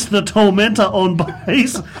 Mold Feast the Tormentor on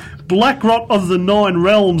bass, Black Rot of the Nine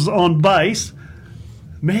Realms on bass.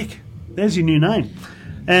 Mick, there's your new name.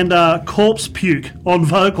 And Corpse Puke on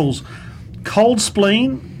vocals. Cold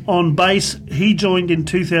Spleen on bass, he joined in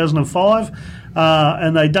 2005,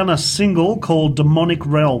 and they done a single called Demonic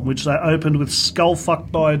Realm, which they opened with Skull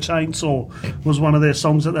Fucked by a Chainsaw, was one of their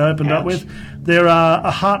songs that they opened up with. They're a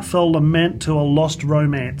heartfelt lament to a lost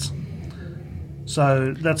romance.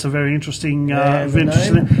 So that's a very interesting vintage.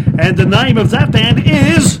 And the name of that band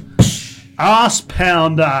is Arse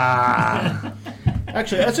Pounder.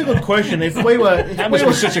 Actually, that's a good question. If we were, That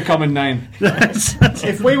was such a common name.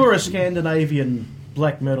 if we were a Scandinavian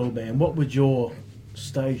black metal band, what would your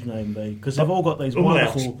stage name be? Because they've all got these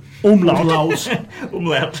wonderful umlauts.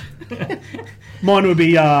 Umlaut. Mine would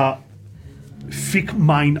be Fick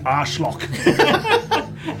mein Arschloch.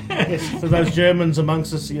 Yes, for those Germans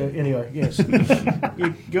amongst us. Yeah, anyway, yes,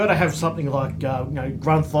 you got to have something like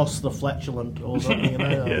Grunthos the Flatulent or something.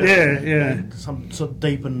 Yeah. Some sort of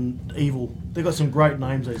deep and evil. They've got some great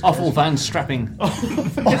names. These Awful guys. Van Strapping.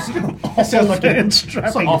 It sounds like Van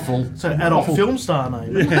Strapping. Awful. It's an adult film star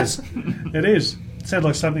name. Yes, it is. It sounds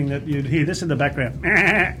like something that you'd hear this in the background.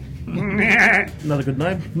 Another good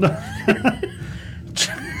name.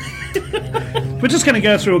 We're just going to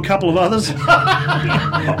go through a couple of others.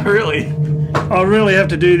 Really? I really have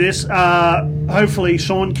to do this. Hopefully,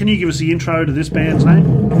 Sean, can you give us the intro to this band's name?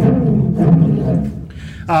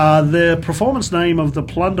 The performance name of the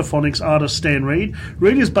Plunderphonics artist Stan Reed.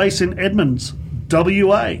 Reed is based in Edmonds,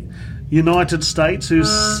 WA, United States, who's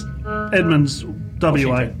Edmonds,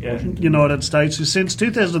 WA, Yeah. United States, who since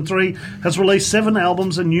 2003 has released 7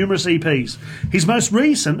 albums and numerous EPs. His most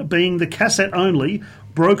recent being the cassette-only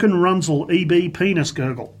Broken Runzel EB Penis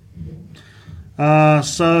Gurgle.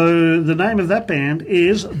 So the name of that band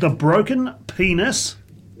is the Broken Penis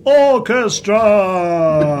Orchestra.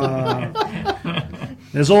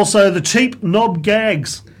 There's also the Cheap Knob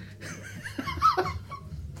Gags.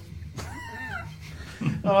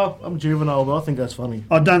 Oh, I'm juvenile, but I think that's funny.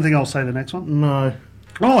 I don't think I'll say the next one. No,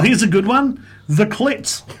 Oh, here's a good one. The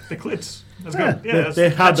Clits. The clits. That's Yeah. good. Yeah, that's they're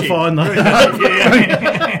hard to catchy. find though.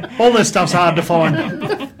 Yeah. All this stuff's hard to find.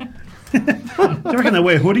 Do you reckon they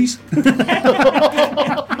wear hoodies?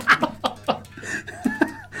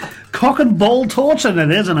 Cock and Ball Torture. Now,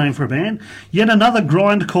 there's a name for a band. Yet another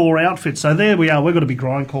grindcore outfit. So there we are. We're going to be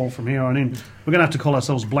grindcore from here on in. We're going to have to call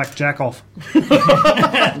ourselves Black Jack Off.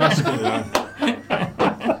 That's a good one.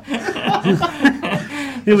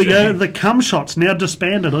 Here we go. The Cum Shots, now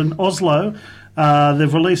disbanded in Oslo.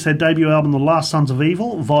 They've released their debut album, The Last Sons of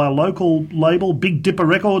Evil, via local label Big Dipper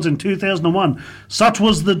Records in 2001. Such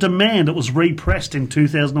was the demand, it was repressed in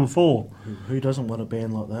 2004. Who doesn't want a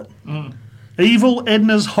band like that? Evil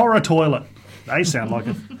Edna's Horror Toilet. They sound like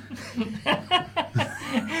it.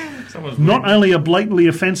 Not only are blatantly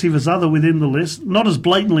offensive as other within the list, not as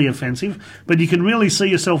blatantly offensive, but you can really see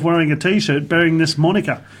yourself wearing a T-shirt bearing this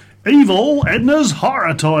moniker. Evil Edna's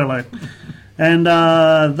Horror Toilet. And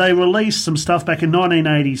they released some stuff back in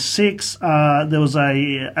 1986. There was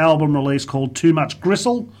a album release called Too Much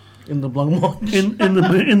Gristle. In the Blancmange. In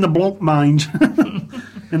the Blancmange.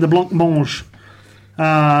 In the Blancmange.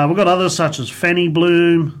 We've got others such as Fanny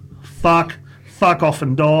Bloom, Fuck Off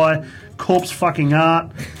and Die, Corpse Fucking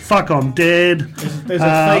Art, Fuck I'm Dead, There's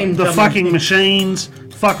a theme The coming. Fucking Machines,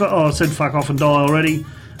 I said Fuck Off and Die already,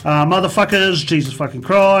 Motherfuckers, Jesus Fucking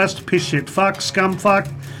Christ, Piss Shit Fuck, Scum Fuck,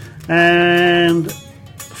 and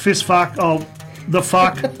Fist Fuck, The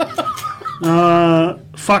Fuck,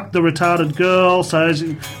 Fuck the Retarded Girl, so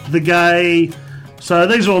The Gay. So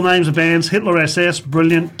these are all names of bands. Hitler SS,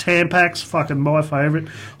 brilliant. Tampax, fucking my favourite.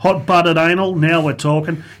 Hot Butted Anal, now we're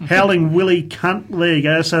talking. Howling Willy Cunt, there you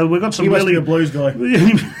go. So we've got some He must really... be a blues guy.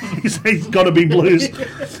 he's got to be blues.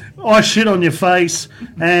 I shit on your face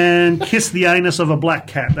and kiss the anus of a black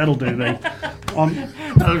cat. That'll do me.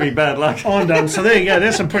 That'll be bad luck. I'm done. So there you go.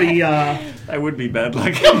 There's some pretty That would be bad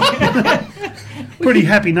luck. pretty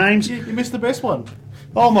happy names. You missed the best one.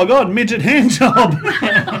 Oh my God, midget hand job.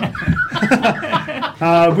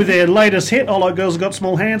 With their latest hit, I Like Girls Who Got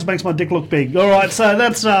Small Hands, makes my dick look big. All right, so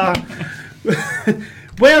that's...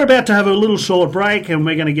 we're about to have a little short break and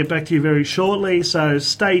we're going to get back to you very shortly, so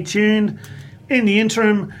stay tuned. In the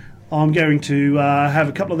interim, I'm going to have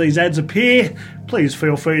a couple of these ads appear. Please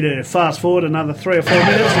feel free to fast forward another 3 or 4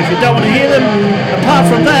 minutes if you don't want to hear them. Apart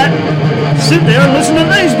from that, sit there and listen to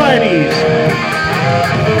these babies.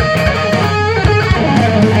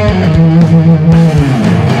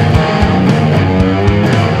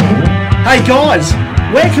 Hey guys,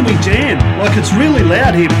 where can we jam? Like, it's really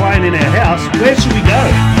loud here playing in our house. Where should we go?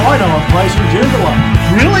 I know a place in Joondalup.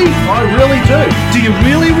 Really? I really do. Do you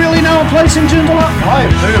really know a place in Joondalup?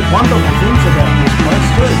 I've heard wonderful things about this place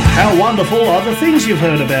too. How wonderful are the things you've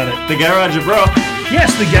heard about it? The Garage of Rock.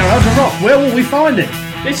 Yes, the Garage of Rock. Where will we find it?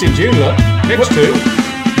 It's in Joondalup, next to...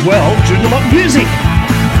 Well, Joondalup Music.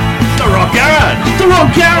 The Rock Garage. The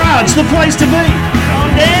Rock Garage, the place to be. Come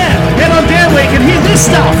on down. Head on down where you can hear this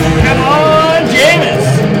stuff. Come on, jammers.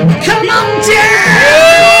 Come on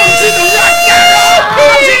down to the Rock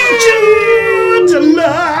Garage in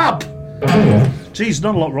Joondalup. Geez,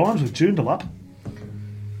 not a lot rhymes with Joondalup.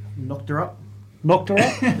 Knocked her up. Knocked her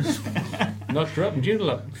up, Knocked her up in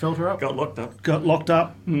Joondalup. Felt her up. Got locked up. got locked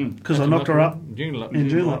up because I knocked her up. Joondalup. In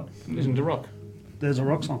Joondalup. Listen to rock. There's a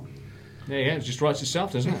rock song. There you go. It just writes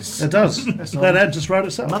itself, doesn't it? It does. That ad just wrote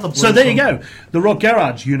itself. Another blues So there you song. go. The Rock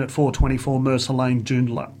Garage, Unit 424, Mercer Lane,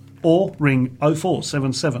 Joondalup. Or ring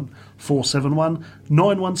 0477 471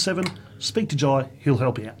 917. Speak to Jai, he'll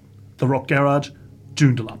help you out. The Rock Garage,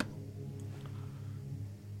 Joondalup.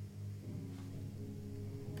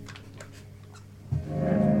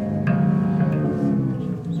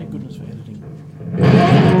 Thank goodness for editing.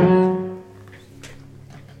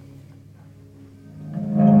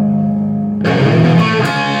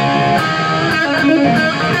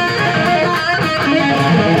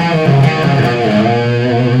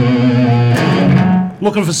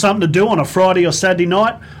 Looking for something to do on a Friday or Saturday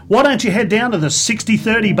night? Why don't you head down to the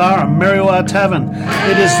 6030 Bar at Merriwa Tavern?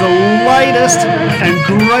 It is the latest and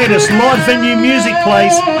greatest live venue music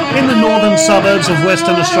place in the northern suburbs of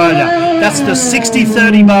Western Australia. That's the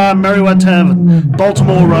 6030 Bar, Merriwa Tavern,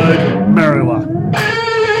 Baltimore Road, Merriwa.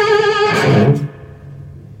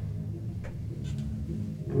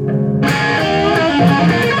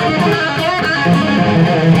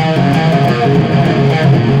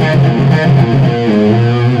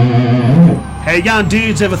 Hey, young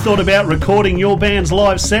dudes, ever thought about recording your band's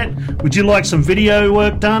live set? Would you like some video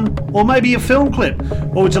work done? Or maybe a film clip?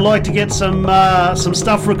 Or would you like to get some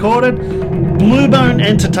stuff recorded? Bluebone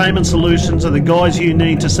Entertainment Solutions are the guys you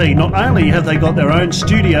need to see. Not only have they got their own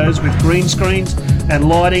studios with green screens and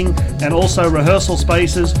lighting and also rehearsal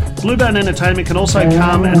spaces, Bluebone Entertainment can also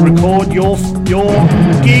come and record your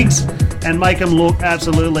gigs and make them look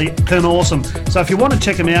absolutely awesome. So if you want to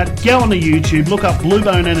check them out, go onto YouTube, look up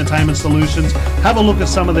Bluebone Entertainment Solutions, have a look at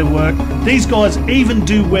some of their work. These guys even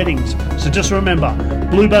do weddings. So just remember,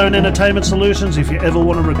 Bluebone Entertainment Solutions if you ever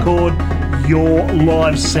want to record your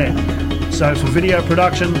live set. So for video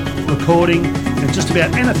production, recording, and just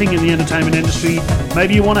about anything in the entertainment industry,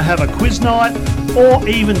 maybe you want to have a quiz night or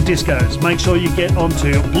even discos, make sure you get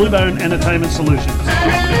onto Bluebone Entertainment Solutions.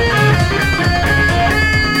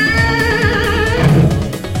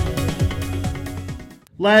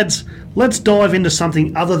 Lads, let's dive into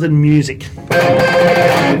something other than music.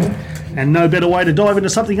 And no better way to dive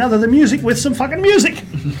into something other than music with some fucking music.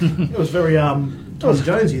 It was very Tom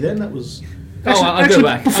Jonesy then. That was. I'll go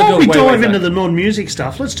back. Before we dive into the non-music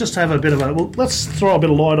stuff, let's just have a bit of a... Well, let's throw a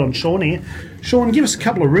bit of light on Sean here. Sean, give us a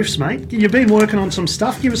couple of riffs, mate. You've been working on some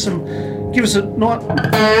stuff. Give us a night...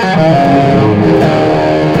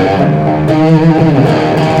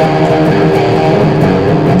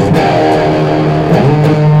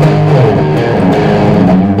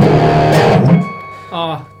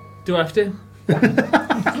 Do I have to?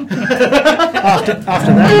 After that,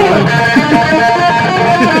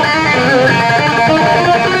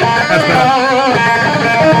 that's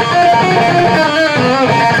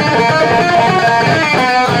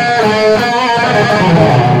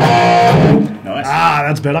Nice.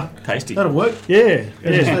 that's better. Tasty. That'll work. Yeah.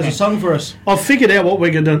 There's a song for us. I've figured out what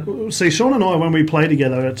we're going to see. Sean and I, when we play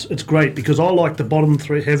together, it's great because I like the bottom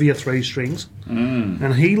three, heavier three strings,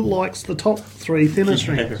 and he likes the top three, thinner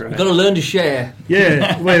strings. I've got to learn to share.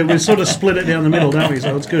 Yeah, we sort of split it down the middle, don't we?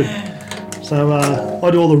 So it's good. So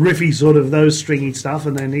I do all the riffy sort of those stringy stuff,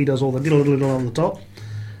 and then he does all the diddle on the top.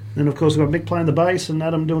 And of course we've got Mick playing the bass and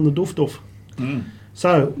Adam doing the doof.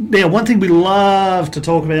 So now one thing we love to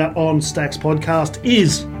talk about on Stacks podcast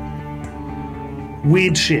is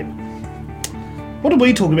weird shit. What did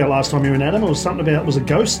we talk about last time you were in, Adam? It was something about, was it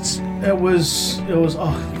ghosts? It was.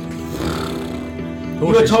 We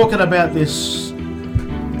were talking about this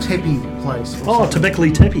Tepe place. Oh,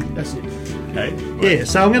 Tebekli Tepe. That's it. Okay. Yeah,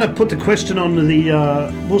 so I'm going to put the question on to the...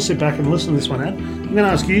 we'll sit back and listen to this one, Ad. I'm going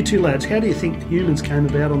to ask you two lads, how do you think humans came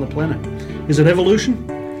about on the planet? Is it evolution?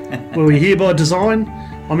 Were we here by design?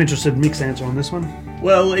 I'm interested in Mick's answer on this one.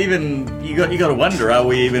 Well, even you got to wonder: are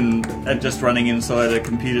we even just running inside a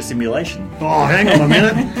computer simulation? Oh, hang on a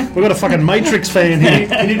minute. We've got a fucking Matrix fan here.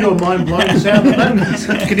 Can you do a mind-blowing sound of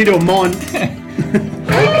that? Can you do a mind...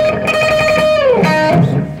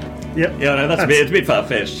 Yep. Yeah, no, it's a bit far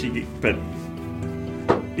fetched, but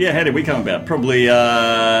yeah, how did we come about? Probably.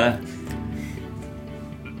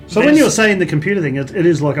 So when you're saying the computer thing, it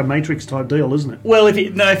is like a Matrix type deal, isn't it? Well, if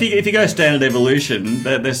you go standard evolution,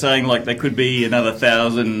 they're saying like there could be another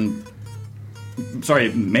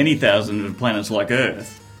many thousand of planets like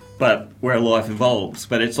Earth, but where life evolves.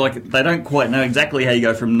 But it's like they don't quite know exactly how you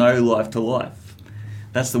go from no life to life.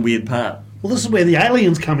 That's the weird part. Well, this is where the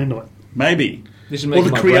aliens come into it. Maybe. This is Or making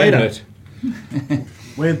the my creator. brain hurt.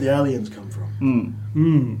 Where'd the aliens come from?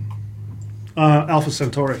 Alpha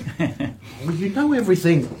Centauri. Well, you know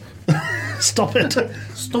everything. Stop it.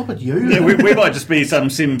 Stop it, you. Yeah, we might just be some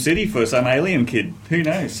Sim City for some alien kid. Who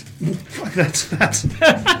knows? Fuck, that's...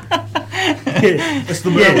 It's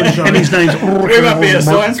the Merlin show. And his name's... We might be a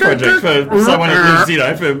science project for someone who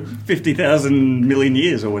lives, for 50,000 million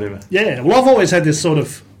years or whatever. Yeah, well, I've always had this sort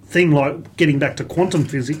of thing, like getting back to quantum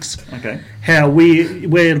physics. Okay. How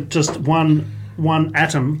we're just one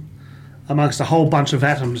atom amongst a whole bunch of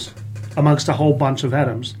atoms,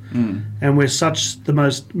 and we're such the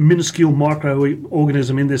most minuscule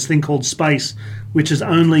microorganism in this thing called space, which is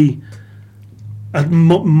only a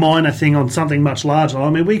minor thing on something much larger. I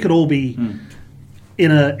mean, we could all be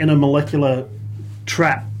in a molecular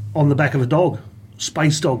trap on the back of a dog,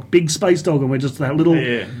 space dog, big space dog, and we're just that little.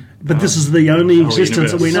 Yeah. But this is the only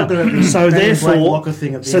existence that we know. So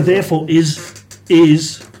therefore,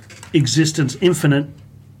 is existence infinite,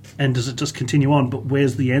 and does it just continue on? But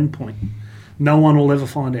where's the end point? No one will ever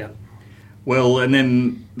find out. Well, and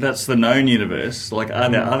then that's the known universe. Like,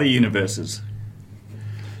 are there other universes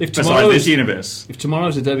If besides this universe? If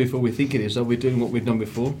tomorrow's the day before we think it is, are we doing what we've done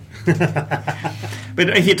before?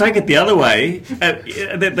 But if you take it the other way,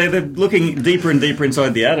 they're looking deeper and deeper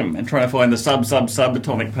inside the atom and trying to find the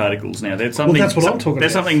subatomic particles now. There's something, that's what I'm talking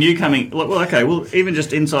there's about. something new coming. Well, okay, well, even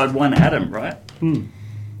just inside one atom, right?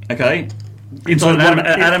 Okay. Inside an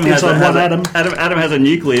atom, atom has a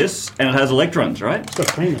nucleus and it has electrons, right? It's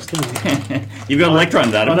got penis, doesn't it? You've got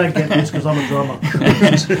electrons, Adam. I don't get this because I'm a drummer.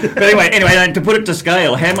 But anyway, to put it to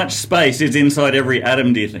scale, how much space is inside every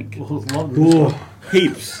atom, do you think? Oh.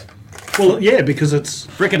 Heaps. Well, yeah, because it's...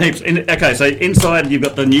 Frickin' heaps. Okay, so inside you've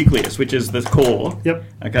got the nucleus, which is the core. Yep.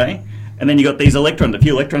 Okay? And then you've got these electrons, a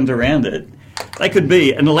few electrons around it. They could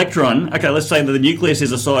be an electron. Okay, let's say that the nucleus is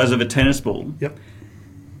the size of a tennis ball. Yep.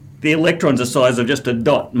 The electron's the size of just a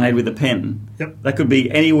dot made with a pen. Yep. That could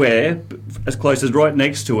be anywhere as close as right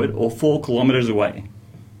next to it or 4 kilometres away.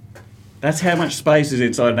 That's how much space is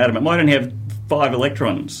inside an atom. It might only have 5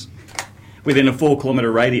 electrons within a 4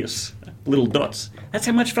 kilometre radius. Little dots. That's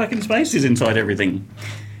how much fucking space is inside everything.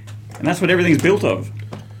 And that's what everything's built of.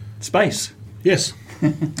 Space. Yes.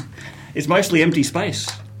 It's mostly empty space.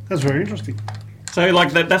 That's very interesting. So,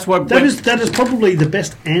 like, that's why... That is probably the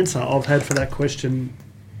best answer I've had for that question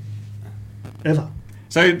ever.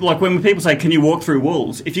 So, like, when people say, can you walk through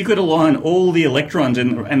walls? If you could align all the electrons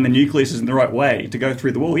and the nucleus in the right way to go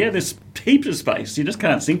through the wall, yeah, there's heaps of space. You just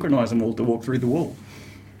can't synchronise them all to walk through the wall.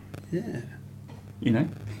 Yeah. You know?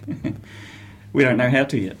 We don't know how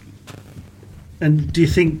to yet. And do you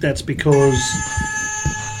think that's because...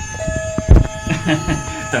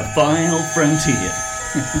 The final frontier.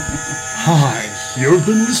 Hi, you've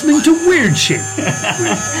been listening to Weird Shit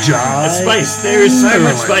with Jai Space. There is so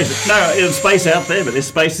much Merlin. space. No, there's space out there, but there's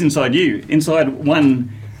space inside you. Inside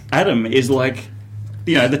one atom is like,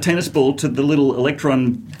 the tennis ball to the little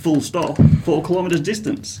electron full stop, 4 kilometres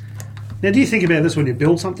distance. Now, do you think about this when you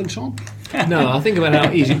build something, Sean? No, I think about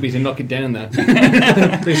how easy it would be to knock it down there.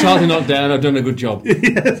 It's hard to knock down, I've done a good job.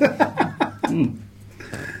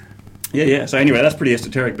 Yeah. So anyway, that's pretty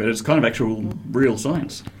esoteric, but it's kind of actual real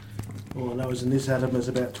science. All I know is in this atom there's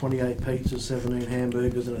about 28 pizzas, 17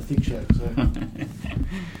 hamburgers and a thick shack.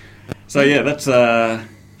 So yeah, that's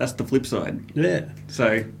the flip side. Yeah.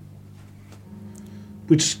 So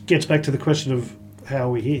which gets back to the question of how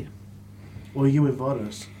are we here? Well, you invited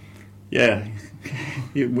us. Yeah.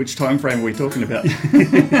 Which time frame are we talking about?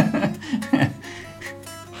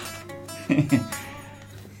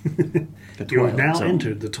 You have now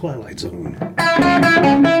entered the Twilight Zone.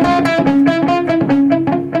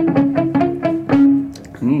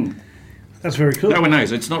 That's very cool. No one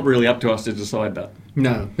knows. It's not really up to us to decide that.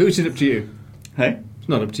 No. Who's it up to you? Hey? It's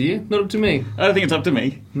not up to you. Not up to me. I don't think it's up to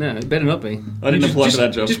me. No, it better not be. I didn't apply for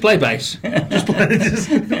that job. Just play bass.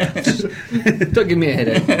 Don't give me a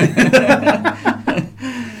headache.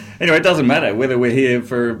 Anyway, it doesn't matter whether we're here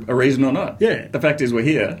for a reason or not. Yeah. The fact is we're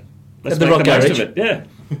here. Let's At the make Rock the most Garage. of it.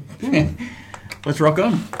 Yeah. Let's rock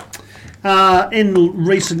on. In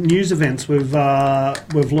recent news events, we've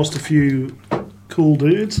lost a few cool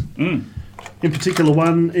dudes. Mm. In particular,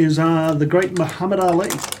 one is the great Muhammad Ali.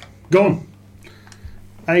 Gone.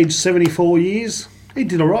 Age 74 years. He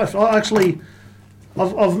did all right.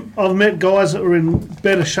 I've met guys that were in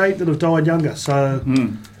better shape that have died younger. So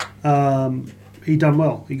he done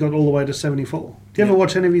well. He got all the way to 74. Do you ever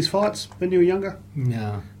watch any of his fights when you were younger?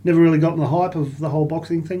 No. Never really got in the hype of the whole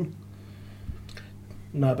boxing thing?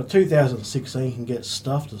 No, but 2016 can get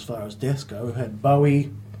stuffed as far as deaths go. We've had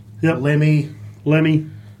Bowie, Yep. Lemmy. Lemmy.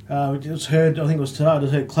 We just heard, I think it was today, I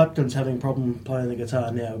just heard Clapton's having a problem playing the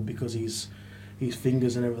guitar now because his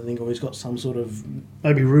fingers and everything, or he's got some sort of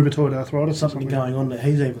Maybe rheumatoid arthritis or something going on that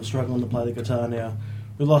he's even struggling to play the guitar now.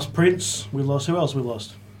 We lost Prince. We lost, who else we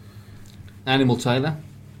lost? Animal Taylor.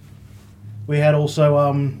 We had also,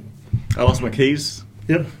 I lost my keys.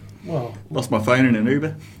 Yep. well, Lost my phone in an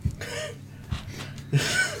Uber.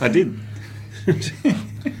 I did.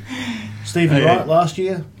 Stevie Oh, yeah. Wright last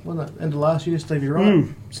year. Wasn't it? End of last year, Stevie Wright.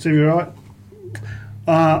 Stevie Wright.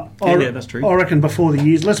 Yeah, that's true. I reckon before the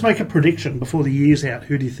years, let's make a prediction before the year's out.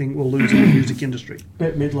 Who do you think will lose in the music industry?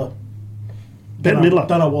 Bette Midler. Bette Midler.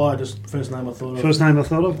 Don't know why, just first name I thought of. First name I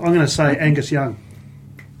thought of. I'm going to say Angus Young.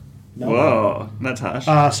 No. Whoa, that's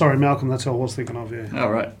harsh. Sorry, Malcolm. That's who I was thinking of. Yeah. Oh,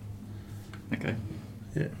 right. Okay.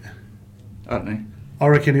 Yeah. I don't know. I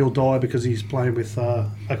reckon he'll die because he's playing with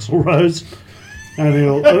Axl Rose, and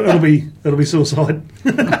it'll be suicide.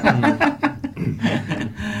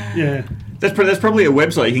 Yeah. That's probably a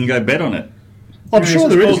website you can go bet on it. I'm sure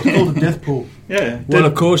there is. It's called the Death Pool. Yeah. Well,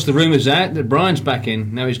 of course, the rumour's out that Brian's back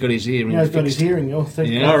in. Now he's got his hearing Yeah, he's got his fixed. hearing. Oh, thank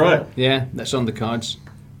Yeah. God All for right. that. Yeah, that's on the cards.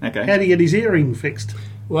 Okay. How do you get his earring fixed?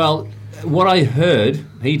 Well, what I heard,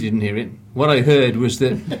 he didn't hear it. What I heard was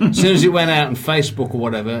that as soon as it went out on Facebook or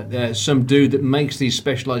whatever, some dude that makes these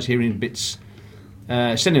specialised hearing bits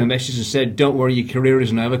sent him a message and said, "Don't worry, your career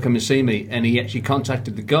isn't over. Come and see me." And he actually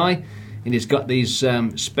contacted the guy, and he's got these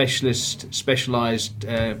specialised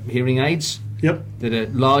hearing aids Yep. that are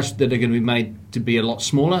large, that are going to be made to be a lot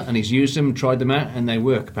smaller. And he's used them, tried them out, and they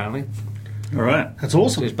work apparently. All right. That's So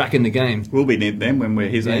awesome. he's back in the game. We'll be near them when we're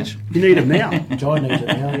his Yeah. age. You need him now. Jai needs it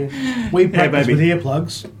now. Yeah. We practice baby. with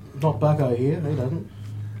earplugs. Not Bucko here. He doesn't.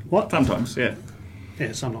 What? Sometimes, yeah.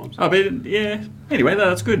 Yeah, sometimes. Oh, but yeah. Anyway,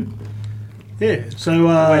 that's good. Yeah. So,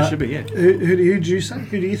 way it should be, yeah. who do you say?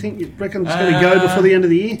 Who do you think you reckon is going to go Uh, before the end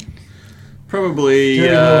of the year? Probably.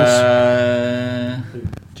 Jerry I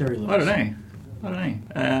Jerry Lewis. don't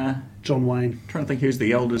know. John Wayne. Trying to think who's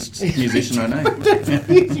the oldest musician I know.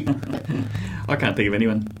 I can't think of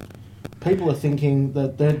anyone. People are thinking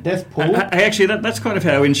that the Death Pool. Actually, that's kind of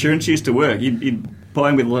how insurance used to work. You'd buy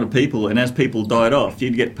in with a lot of people, and as people died off,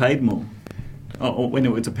 you'd get paid more. Or when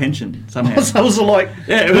it was a pension, somehow. So it was like,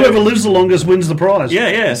 Yeah, whoever lives the longest wins the prize.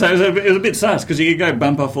 Yeah. So it was a bit sus, because you could go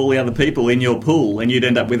bump off all the other people in your pool, and you'd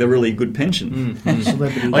end up with a really good pension.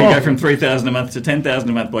 Celebrity. Like you go from 3,000 a month to 10,000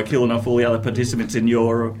 a month by killing off all the other participants in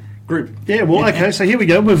your group. Yeah, well, okay, so here we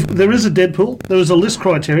go. There is a Deadpool. There is a list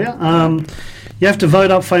criteria. You have to vote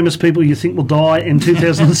up famous people you think will die in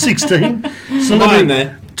 2016. Mine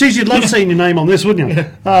there. Geez, you'd love seeing your name on this, wouldn't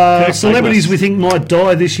you? Celebrities we think might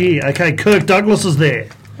die this year. Okay, Kirk Douglas is there.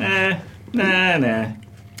 Nah. Zsa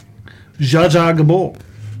Zsa Gabor.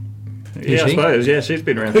 Yeah, I she? suppose. Yeah, she's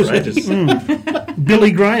been around for ages. Billy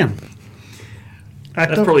Graham.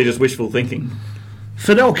 That's Actor. probably just wishful thinking.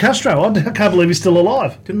 Fidel Castro. I can't believe he's still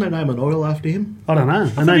alive. Didn't they name an oil after him? I don't know.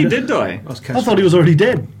 I thought he did die. That was I Castro. thought he was already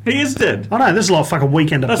dead. He is dead. I know, this is like fucking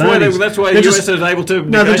weekend at That's why Bernie's. the They're US is able to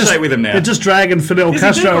they're negotiate with him now. They're just dragging Fidel Is he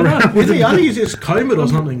Castro dead or not? around with I him. think he's just COVID or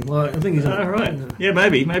something. Like, I think he's. Oh, right. Yeah,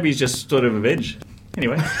 maybe. Maybe he's just sort of a veg.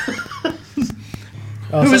 Anyway.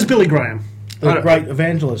 Who is Billy Graham? The great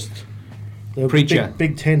evangelist. The Preacher.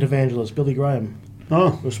 Big tent evangelist, Billy Graham.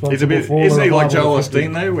 Oh, Responsible He's a bit, for all isn't the he like revival Joel of the 50s.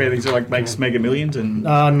 Osteen, though, where he's like makes mega millions and...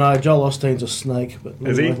 No, Joel Osteen's a snake, but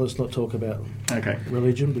Is he? let's not talk about Okay.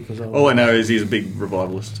 religion because All I know is he's a big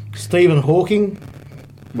revivalist. Stephen Hawking,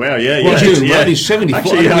 Wow, yeah. What's yeah, he, yeah. right? He's 74.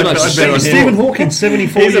 Actually, I yeah, realised I'd bet on him. Stephen Hawking,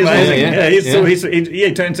 74 He's years amazing. old. Yeah,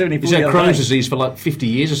 he turned 74. He's had the other Crohn's day. disease for like 50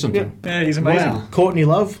 years or something. Yeah, he's amazing. Wow. Courtney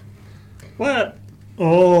Love. What?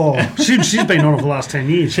 Oh, she's been on it for the last 10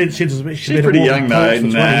 years. She's She's been pretty a young though.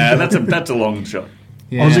 walking corpse for 20. Nah, that's a long shot.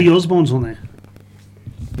 Yeah. Ozzy Osbourne's on there.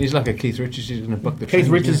 He's like a Keith Richards. He's going to buck the Keith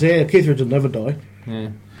trend, Richards isn't there. Keith Richards will never die. he? Yeah.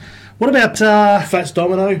 What about Fats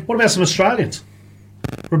Domino. what about some Australians?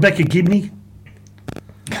 Rebecca Gibney.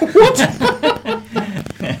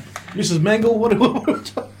 Mrs. Mangle.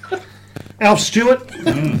 What? Alf Stewart.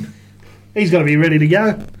 He's got to be ready to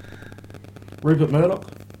go. Rupert Murdoch.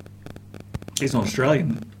 He's not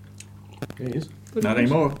Australian. He is. Not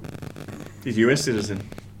anymore. He's a US citizen.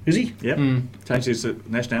 Is he? Yep. Changed his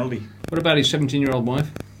nationality. What about his 17-year-old wife?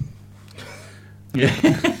 Yeah.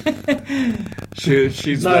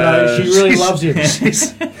 She's No, she really she's- loves you.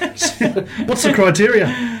 What's the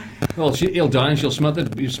criteria? Well, he'll die and she'll smother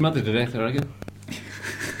to death, I reckon.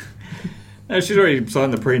 No, she's already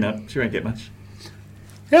signed the prenup. She won't get much.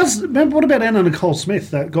 What about Anna Nicole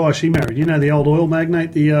Smith, that guy she married? You know, the old oil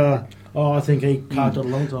magnate. Oh, I think he carved it a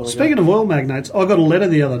long time ago. Speaking of oil magnates, I got a letter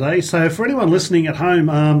the other day. So for anyone listening at home,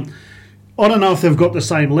 I don't know if they've got the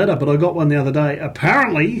same letter, but I got one the other day.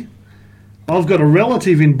 Apparently, I've got a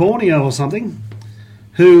relative in Borneo or something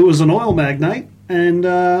who was an oil magnate and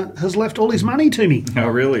has left all his money to me. Oh,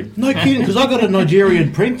 really? No kidding, because I got a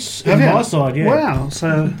Nigerian prince on Have you? my side, yeah. Wow.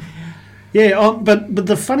 So, yeah, but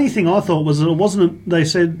the funny thing I thought was that it wasn't. They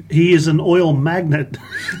said he is an oil magnet,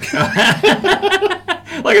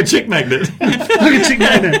 Like a chick magnet. like a chick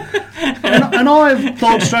magnet. And I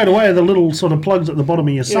thought straight away of the little sort of plugs at the bottom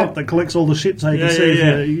of your sump that collects all the shit so you can Yeah, see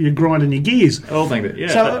yeah, if you're grinding your gears. Oil magnet. Yeah,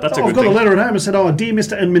 So that's a I've good got thing. a letter at home and said, "Oh, dear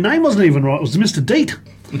Mr." And my name wasn't even right. It was Mr. Deet.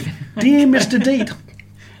 Dear Mr. Deet,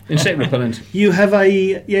 Insect repellent. you have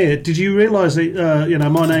a Did you realise that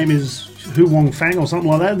my name is Hu Wong Fang or something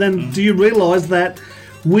like that? Then do you realise that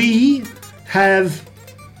we have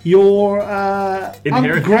your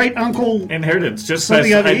great uncle Inheritance. Just something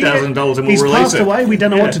that's over here? $8,000 and we'll He's release passed it. away. We don't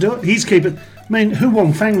know Yeah. what to do. He's keeping. I mean, Hu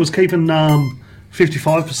Wong Fang was keeping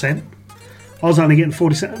 55%. I was only getting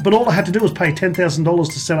 40%, but all I had to do was pay $10,000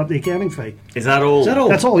 to set up the accounting fee. Is that all? Is that all?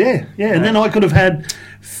 That's all, yeah. And then I could have had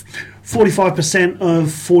 45% of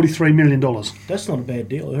 $43 million. That's not a bad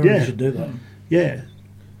deal. I reckon Yeah. you should do that. Yeah.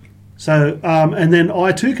 So, and then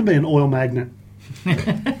I too can be an oil magnet.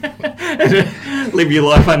 Live your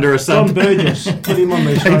life under a John sump. Burgess. Put him on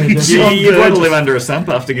the Australian Baby desk. John You'd want to Burgess. live under a sump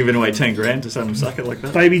after giving away 10 grand to some sucker like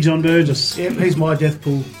that. Baby John Burgess. Yep, he's my death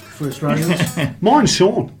pool for Australians. Mine's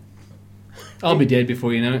Sean. I'll be dead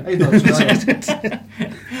before you know it. He's not Australian.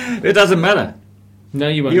 It doesn't matter. No,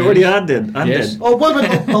 you won't. You know. already are dead. Undead. Yes. Oh, what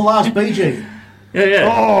about the last BG? Yeah, yeah.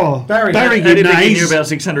 Oh, Barry. Barry How did Gibb. he No, think he knew he's- about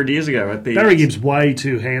 600 years ago at the... Barry Gibb's way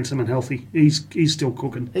too handsome and healthy. He's still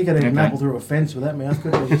cooking. He could eat an Okay. apple through a fence with that mouth,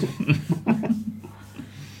 couldn't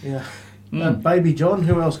he? Yeah. Baby John,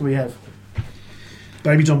 who else can we have?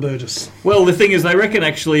 Baby John Burgess. Well, the thing is, they reckon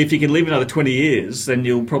actually if you can live another 20 years, then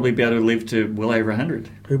you'll probably be able to live to well over 100.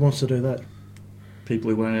 Who wants to do that? People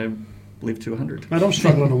who want to live to 100. Mate, I'm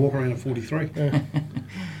struggling to walk around at 43.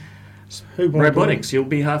 Who wants Robotics, you'll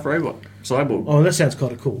be half robot. Cyborg. Oh, that sounds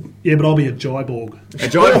kind of cool. Yeah, but I'll be a Gyborg. A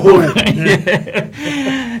cyborg.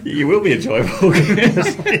 Yeah. You will be a cyborg.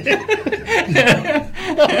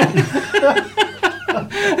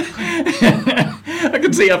 I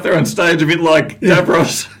can see up there on stage a bit like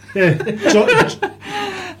Davros. Yeah,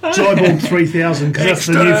 Gyborg 3000, because that's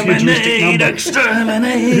the new futuristic number.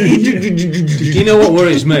 Exterminate! Do you know what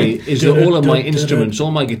worries me? Is that all of my instruments,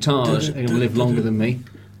 all my guitars, will live longer than me.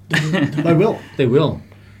 They will. They will.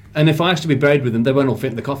 And if I ask to be buried with them, they won't all fit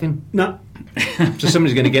in the coffin. No, So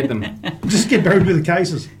somebody's going to get them. just get buried with the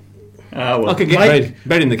cases. Oh, well. I could get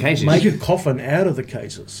buried in the cases. Make a coffin out of the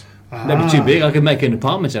cases. They'd be too big. I could make an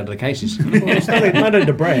apartment out of the cases. Well, it's no need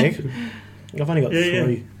to brag. I've only got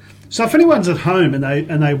three. So if anyone's at home and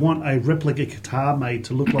they want a replica guitar made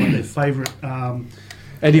to look like their favourite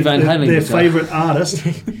Eddie Van Halen their guitar. favourite artist,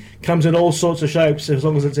 Comes in all sorts of shapes as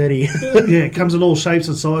long as it's Eddie. yeah, it comes in all shapes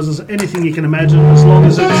and sizes, anything you can imagine, as long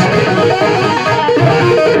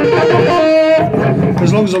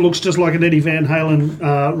as it looks just like an Eddie Van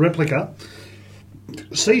Halen replica.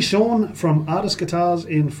 See Sean from Artist Guitars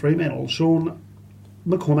in Fremantle. Sean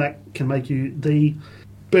McCormack can make you the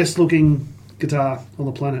best looking guitar on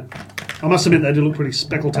the planet. I must admit they do look pretty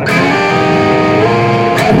spectacular.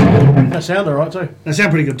 That sound alright too. They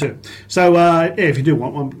sound pretty good too. So yeah, if you do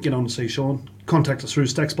want one, get on and see Sean. contact us through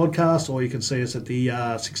Stacks Podcast, or you can see us at the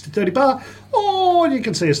 6030 Bar, or you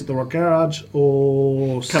can see us at the Rock Garage,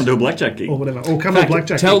 or Come to a blackjack gig. or whatever, or come to a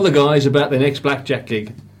blackjack. Tell gig. the guys about the next blackjack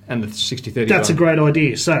gig and the 60-30 That's a bar. great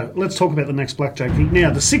idea. So let's talk about the next blackjack gig.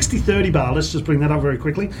 Now, the 60-30 Bar, let's just bring that up very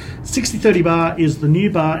quickly. 60-30 Bar is the new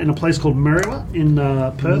bar in a place called Merriwa in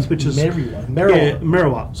Perth, which is... Merriwa. Yeah,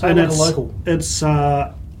 Merriwa. Sound like a local. It's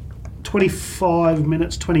 25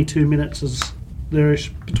 minutes, 22 minutes is there-ish,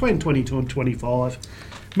 between 22 and 25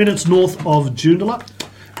 minutes north of Joondalup.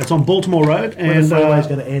 It's on Baltimore Road. When And the freeway's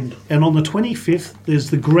going to end. and on the 25th, there's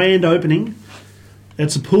the grand opening.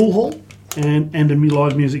 It's a pool hall and a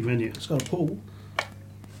live music venue. It's got a pool.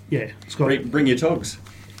 Yeah, it's got Bring your togs.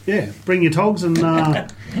 yeah. Bring your togs and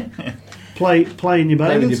play in your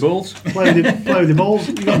Play with bathers. your balls. Play with your balls.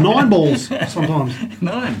 You got 9 balls sometimes.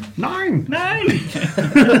 9. 9. No.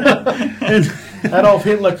 Adolf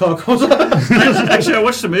Hitler cock. Actually, I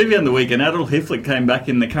watched a movie on the weekend. Adolf Hitler came back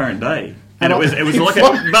in the current day, and it was like a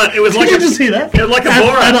Did you just hear that? It was like a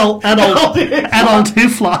Borat. Adult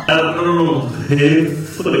Hitler. Adolf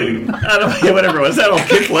Hitler. Whatever it was, Adolf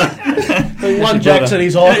Hitler. One Jackson,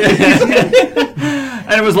 he's on.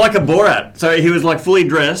 And it was like a Borat. So he was like fully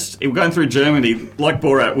dressed. He was going through Germany like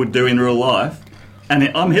Borat would do in real life. And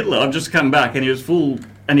I'm Hitler. I've just come back, and he was full.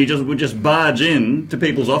 And he would just barge in to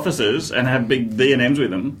people's offices and have big D&Ms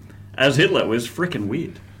with him as Hitler. It was freaking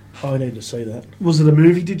weird. I need to see that. Was it a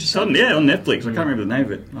movie, did you say? On Netflix. I can't remember the name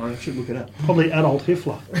of it. I should look it up. Probably Adult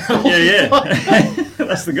Hitler. Yeah.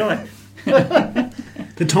 That's the guy.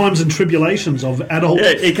 The times and tribulations of adult...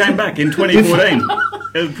 Yeah, he came back in 2014.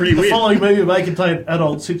 It was pretty The weird. following movie may contain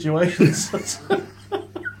adult situations.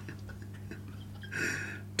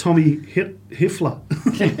 Tommy Hitler.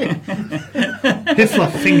 Hitler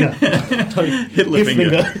finger. Hitler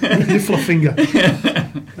finger. Hitler finger.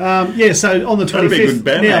 Yeah, so on the 25th... That'd be a good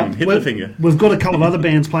band now, name, Hitler finger. We've got a couple of other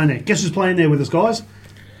bands playing there. Guess who's playing there with us, guys?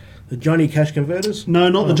 The Johnny Cash Converters. No,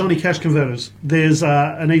 not the Johnny Cash Converters. There's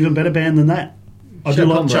an even better band than that. I do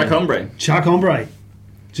like Chuck Hombre. Chuck Hombre.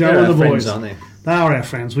 Joe They're and our the friends, boys. aren't they? They are our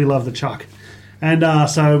friends. We love the Chuck. And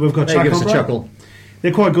so we've got They Chuck give us a Hombre. chuckle.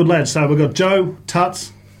 They're quite good lads. So we've got Joe,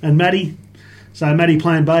 Tuts, and Matty. So Matty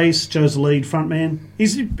playing bass, Joe's the lead front man.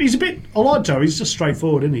 He's a bit... I like Joe. He's just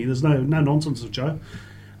straightforward, isn't he? There's no nonsense of Joe.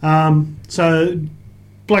 So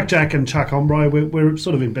Blackjack and Chuck Hombre, we're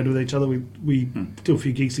sort of in bed with each other. We do a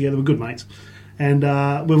few gigs together. We're good mates. And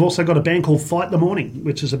we've also got a band called Fight the Morning,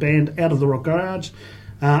 which is a band out of the Rock Garage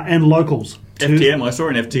and locals. FTM. I saw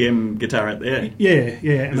an FTM guitar out there. Yeah,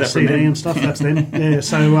 and the that from CD them? and stuff. That's them. Yeah,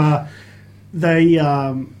 so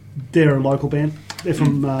they're a local band. They're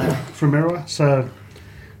from Merriwa. So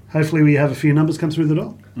hopefully we have a few numbers come through the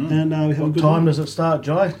door, and we have a What good time time. does it start,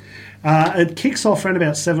 Jai? It kicks off around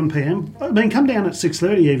about 7 p.m. I mean, come down at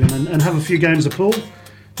 6:30 even and have a few games of pool.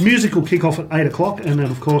 Music will kick off at 8 o'clock, and then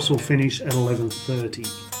of course we'll finish at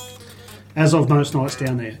 11:30. As of most nights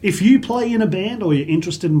down there. If you play in a band or you're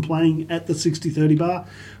interested in playing at the 6030 Bar,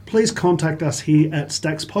 please contact us here at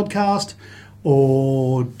Stacks Podcast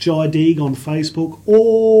or Jai Deeg on Facebook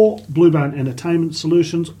or Bluebone Entertainment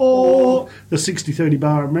Solutions or the 6030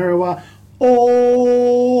 Bar at Merriwa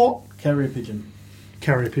or Carrier pigeon.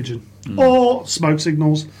 Carrier Pigeon or Smoke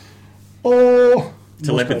Signals or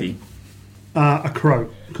Telepathy. a crow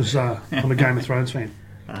because I'm a Game of Thrones fan.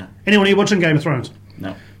 Anyone here watching Game of Thrones?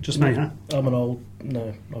 No, Just me, huh? I'm an old...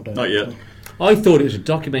 No, I don't. not yet. I thought it was a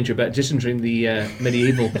documentary about dysentery in the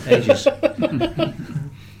medieval ages.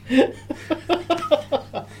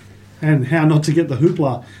 And how not to get the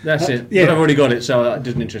hoopla. That's it. yeah. But I've already got it, so that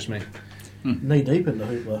doesn't interest me. Knee deep in the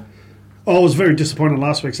hoopla. I was very disappointed in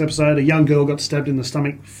last week's episode. A young girl got stabbed in the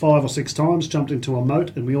stomach 5 or 6 times, jumped into a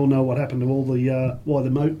moat, and we all know what happened to all the why the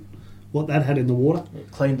moat, what that had in the water, It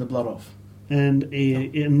cleaned the blood off. and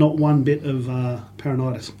not one bit of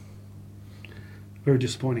peritonitis. Very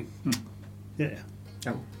disappointing. Yeah.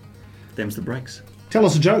 Them's the breaks. Tell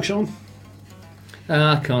us a joke, Sean.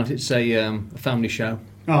 I can't. It's a family show.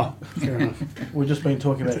 Oh, fair enough. We've just been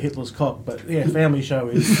talking about Hitler's cock, but yeah, family show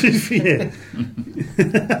is... Yeah.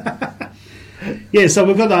 Yeah, so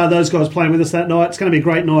we've got those guys playing with us that night. It's going to be a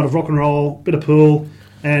great night of rock and roll, bit of pool,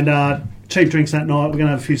 and cheap drinks that night. We're going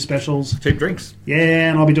to have a few specials. Cheap drinks. Yeah,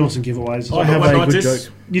 and I'll be doing some giveaways. I have what a night's good this?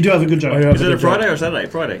 joke. You do have a good joke. I have Is a it a good joke. Friday or Saturday?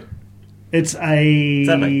 Friday. It's a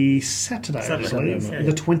Saturday. Saturday, Saturday, I believe. yeah.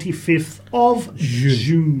 The 25th of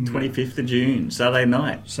June. 25th of June, Saturday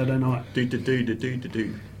night. Saturday night. Do.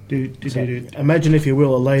 Imagine, if you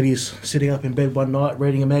will, a lady's sitting up in bed one night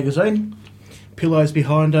reading a magazine, pillows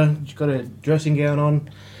behind her, she's got her dressing gown on,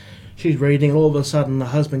 she's reading, all of a sudden the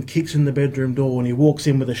husband kicks in the bedroom door and he walks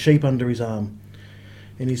in with a sheep under his arm.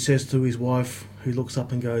 and he says to his wife, who looks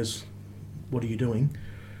up and goes, "What are you doing?"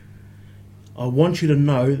 "I want you to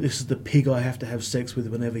know this is the pig I have to have sex with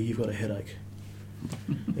whenever you've got a headache."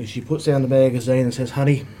 And she puts down the magazine and says,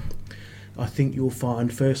 "Honey, I think you'll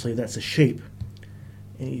find, firstly, that's a sheep."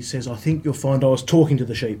 And he says, "I think you'll find I was talking to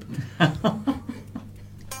the sheep."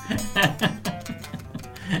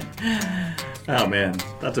 Oh man,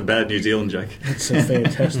 that's a bad New Zealand joke. It's a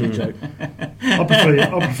fantastic joke. I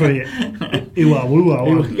prefer you. Iwa wua.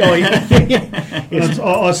 Oh, yeah. Yes,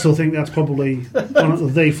 I still think that's probably one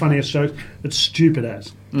of the funniest jokes. It's stupid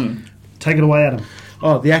as. Take it away, Adam.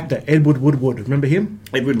 Oh, the actor, Edward Woodward. Remember him?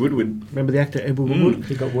 Edward Woodward. Remember the actor, Edward Woodward?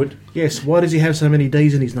 He got wood. Yes. Why does he have so many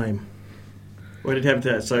D's in his name? Why did it have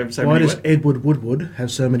that? So Why many does what? Edward Woodward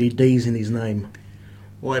have so many D's in his name?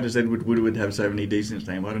 Why does Edward Woodward have so many D's in his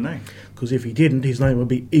name? I don't know. Because if he didn't, his name would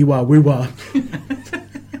be Iwa Wiwa.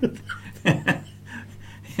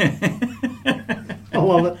 I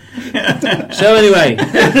love it. So anyway,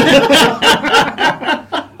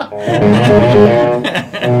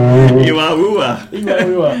 You are woo-ah. Iwa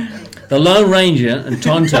Wiwa. the Lone Ranger and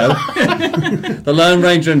Tonto,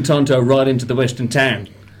 ride into the western town,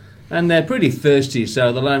 and they're pretty thirsty.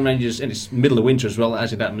 So the Lone Ranger's, and it's middle of winter as well,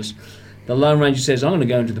 as it happens. The Lone Ranger says, "I'm going to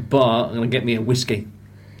go into the bar. I'm going to get me a whiskey."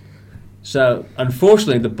 So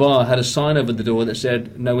unfortunately, the bar had a sign over the door that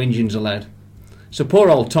said, "No Indians allowed." So poor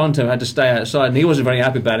old Tonto had to stay outside, and he wasn't very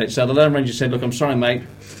happy about it. So the Lone Ranger said, "Look, I'm sorry, mate.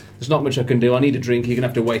 There's not much I can do. I need a drink. You're going to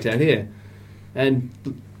have to wait out here." And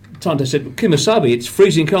Tonto said, "Kimasabi, it's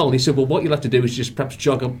freezing cold." He said, "Well, what you'll have to do is just perhaps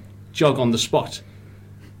jog on the spot,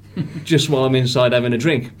 just while I'm inside having a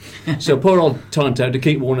drink." So poor old Tonto, to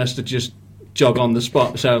keep warm, has to just jog on the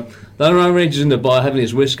spot. So the Lone Ranger's in the bar having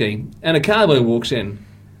his whiskey, and a cowboy walks in.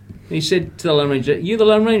 He said to the Lone Ranger, "You the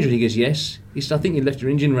Lone Ranger?" He goes, "Yes." He said, "I think you left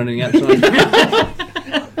your engine running outside."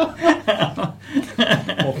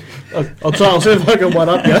 I'll see if I can one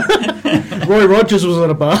up you. Roy Rogers was at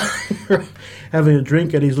a bar having a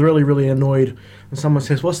drink, and he's really, really annoyed. And someone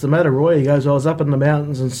says, "What's the matter, Roy?" He goes, "I was up in the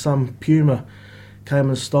mountains and some puma came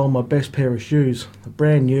and stole my best pair of shoes.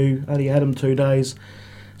 Brand new, only had them 2 days.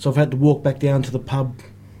 So I've had to walk back down to the pub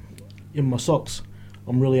in my socks.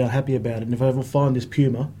 I'm really unhappy about it. And if I ever find this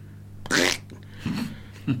puma..."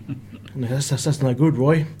 And that's no good,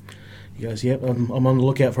 Roy. He goes, "Yep, I'm on the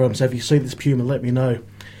lookout for him. So if you see this puma, let me know."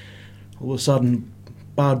 All of a sudden,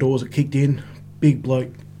 bar doors are kicked in. Big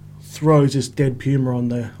bloke throws this dead puma on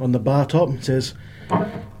the bar top and says,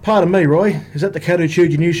 "Pardon me, Roy, is that the cat who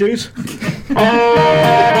chewed your new shoes?"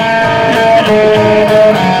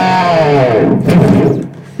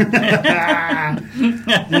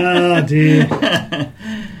 Oh dear.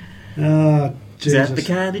 Oh, Is that the Jesus.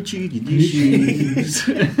 cat that chewed your new shoes?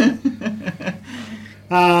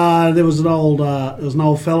 There was an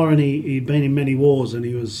old fella, and he'd been in many wars, and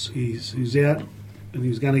he was out, and he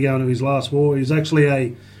was going to go into his last war. He was actually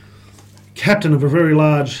a captain of a very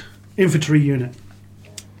large infantry unit.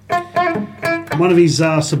 One of his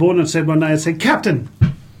subordinates said one day, "Captain,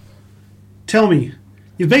 tell me,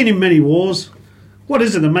 you've been in many wars. What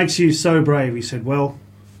is it that makes you so brave?" He said, "Well,"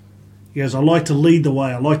 he goes, "I like to lead the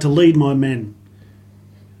way. I like to lead my men.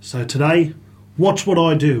 So today, watch what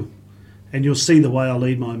I do, and you'll see the way I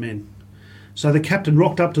lead my men." So the captain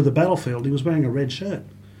rocked up to the battlefield. He was wearing a red shirt.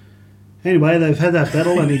 Anyway, they've had that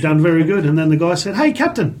battle, and he'd done very good. And then the guy said, "Hey,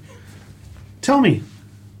 Captain, tell me,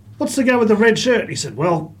 what's the go with the red shirt?" He said,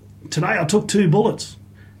 "Well, today I took 2 bullets,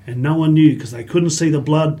 and no one knew because they couldn't see the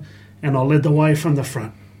blood, and I led the way from the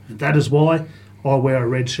front. And that is why I wear a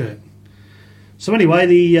red shirt." So anyway,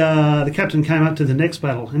 the captain came up to the next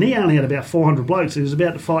battle, and he only had about 400 blokes. He was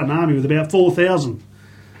about to fight an army with about 4,000.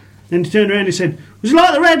 Then he turned around and he said, "Would you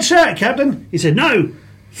like the red shirt, Captain?" He said, "No,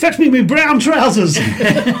 fetch me my brown trousers."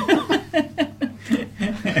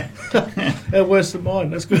 That's worse than mine.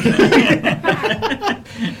 That's good.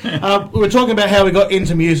 We were talking about how we got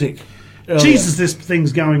into music earlier. Jesus, this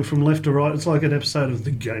thing's going from left to right. It's like an episode of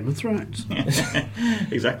the Game of Thrones.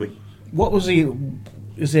 Exactly. What was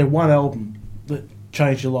is there one album that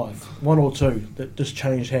changed your life? One or two that just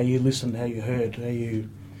changed how you listened, how you heard, how you...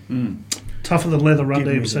 Tougher Than Leather, Run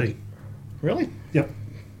Give me DMC. Really? Yep.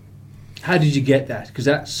 How did you get that? Because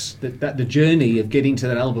that's the journey of getting to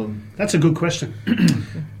that album. That's a good question.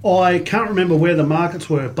 I can't remember where the markets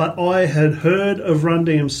were, but I had heard of Run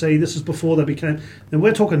DMC. This is before they became... And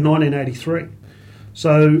we're talking 1983.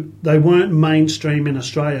 So they weren't mainstream in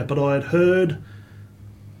Australia, but I had heard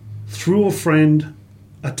through a friend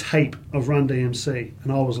a tape of Run DMC,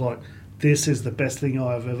 and I was like, this is the best thing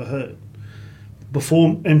I've ever heard.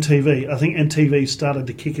 Before MTV, I think MTV started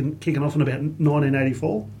to kicking off in about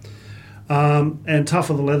 1984. And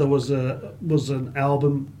Tougher the Leather was an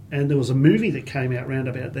album, and there was a movie that came out round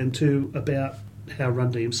about then too about how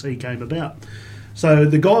Run DMC came about. So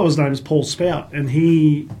the guy was known as Paul Spout, and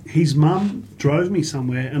his mum drove me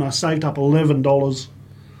somewhere, and I saved up $11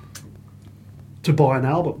 to buy an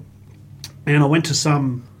album. And I went to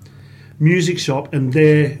some music shop, and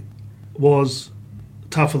there was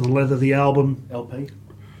Tougher the Leather, the album. LP,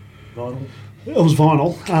 vinyl. It was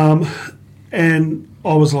vinyl. And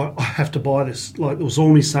I was like, I have to buy this. Like, it was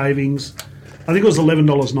all my savings. I think it was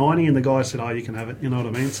 $11.90, and the guy said, oh, you can have it. You know what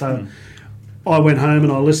I mean? So I went home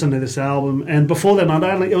and I listened to this album. And before then,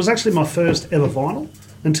 it was actually my first ever vinyl.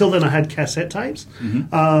 Until then, I had cassette tapes.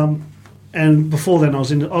 And before then, I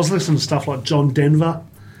was listening to stuff like John Denver,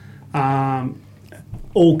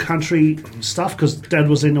 all country stuff, because Dad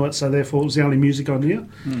was into it, so therefore it was the only music I knew.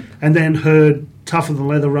 And then heard Tougher Than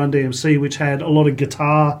Leather, Run DMC, which had a lot of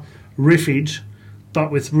guitar riffage,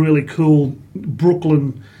 but with really cool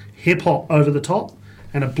Brooklyn hip-hop over the top,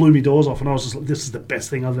 and it blew me doors off, and I was just like, this is the best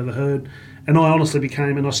thing I've ever heard. And I honestly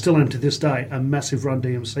became, and I still am to this day, a massive Run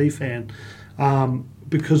DMC fan,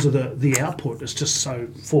 because of the output. It's just so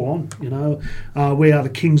full on, you know. We Are the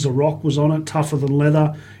Kings of Rock was on it, Tougher Than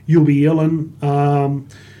Leather, You'll Be Illin',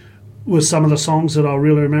 were some of the songs that I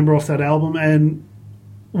really remember off that album. And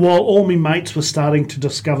while all my mates were starting to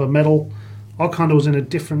discover metal, I kind of was in a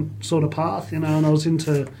different sort of path, you know, and I was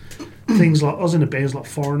into things like, I was into bands like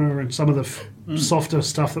Foreigner and some of the softer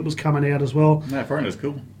stuff that was coming out as well. No, Foreigner's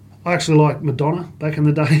cool. I actually liked Madonna back in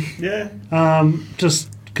the day. Yeah.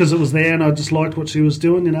 Just because it was there and I just liked what she was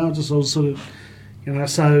doing, you know, I was sort of, you know,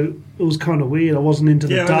 so it was kind of weird. I wasn't into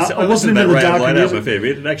the dark. I wasn't into the darker music. A fair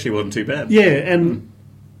bit. It actually wasn't too bad. Yeah, and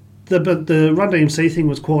but the Run DMC thing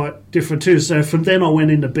was quite different too. So from then I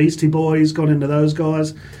went into Beastie Boys, got into those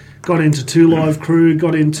guys, got into Two Live Crew,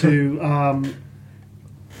 got into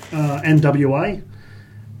NWA.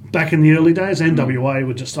 Back in the early days, NWA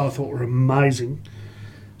were just, I thought, were amazing.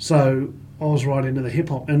 So I was right into the hip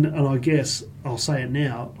hop, and I guess I'll say it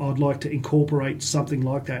now. I'd like to incorporate something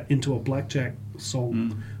like that into a Blackjack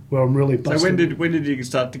song, where I'm really busting. So when did you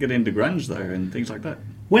start to get into grunge though, and things like that?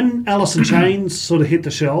 When Alice in Chains sort of hit the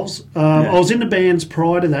shelves, I was into bands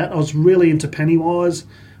prior to that. I was really into Pennywise,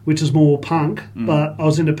 which is more punk, but I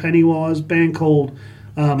was into Pennywise, band called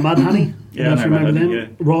Mudhoney. Yeah, if you remember them. Yeah.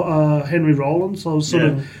 Henry Rollins. So I was sort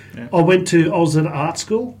of. Yeah. I was at art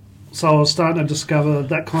school. So I was starting to discover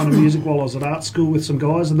that kind of music while I was at art school with some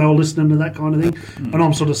guys, and they were listening to that kind of thing. And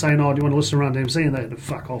I'm sort of saying, oh, do you want to listen to Run DMC? And they said,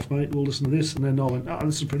 fuck off, mate, we'll listen to this. And then I went, oh,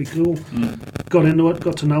 this is pretty cool. Got into it,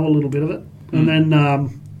 got to know a little bit of it. And then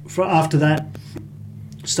after that,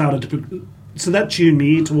 started to... So that tuned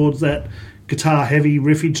me in towards that guitar-heavy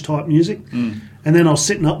riffage type music. And then I was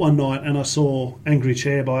sitting up one night and I saw Angry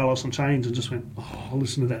Chair by Alice in Chains and just went, oh, I'll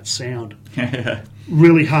listen to that sound.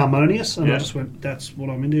 Really harmonious. And I just went, that's what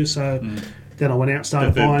I'm into. So then I went out and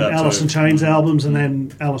started buying Alice in Chains albums, and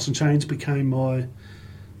then Alice in Chains became my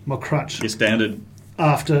crutch. Your standard.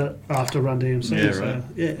 After Run DMC. Yeah, so, right.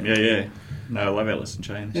 Yeah. No, I love Alice in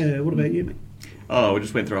Chains. Yeah, what about you, mate? Oh, we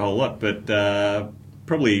just went through a whole lot, but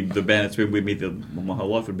probably the band that's been with me my whole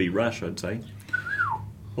life would be Rush, I'd say.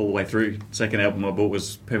 All the way through. Second album I bought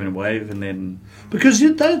was Permanent Wave, and then... Because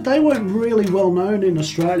they weren't really well known in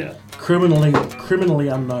Australia. Criminally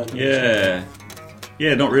unknown. Yeah.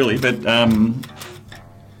 Yeah, not really, but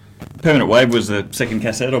Permanent Wave was the second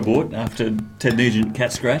cassette I bought after Ted Nugent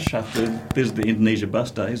Cat Scratch, after the Indonesia bus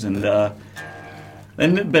days, but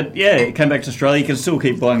yeah, it came back to Australia. You can still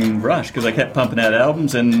keep buying Rush because they kept pumping out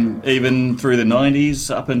albums, and even through the 90s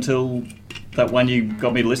up until that one you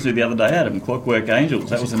got me to listen to the other day, Adam, Clockwork Angels.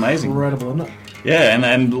 That was amazing. Incredible, isn't it? Yeah,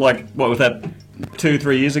 and like, what was that,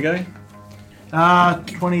 2-3 years ago?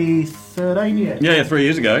 2013, yeah. Yeah, 3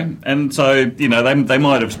 years ago. And so, you know, they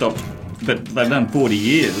might have stopped, but they've done 40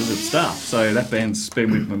 years of stuff. So that band's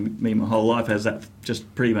been with me my whole life as that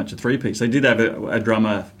just pretty much a three-piece. They did have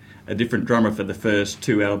a different drummer for the first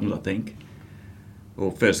two albums, I think,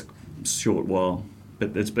 or first short while.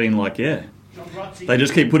 But it's been like, yeah, they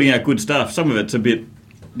just keep putting out good stuff. Some of it's a bit,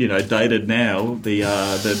 you know, dated now.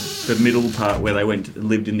 The middle part where they went and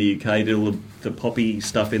lived in the UK, did all the poppy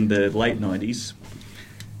stuff in the late 90s.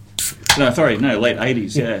 Late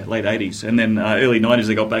 80s, yeah, late 80s. And then early 90s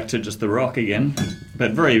they got back to just the rock again,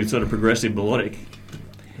 but very sort of progressive, melodic.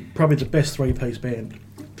 Probably the best three-piece band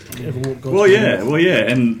ever walked. Well, yeah,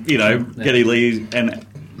 and, you know, Geddy Lee and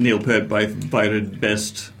Neil Peart both voted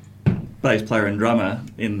best bass player and drummer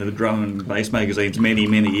in the drum and bass magazines many,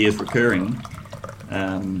 many years recurring.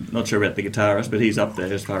 Not sure about the guitarist, but he's up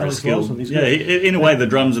there as far Alex as skill. Lawson, he's Yeah, in a way, the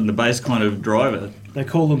drums and the bass kind of drive it. They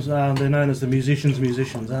call them. They're known as the musicians,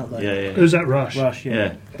 aren't they? Yeah, yeah. Who's that Rush? Rush. Yeah.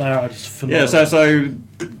 Yeah. They are just phenomenal. Yeah, so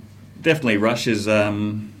definitely Rush is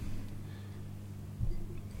my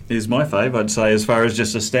fave, I'd say, as far as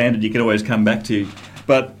just a standard you can always come back to.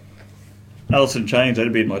 But Alice in Chains,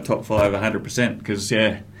 that'd be in my top 5 100%, because,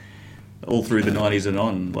 yeah, all through the 90s and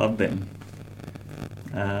on, loved them.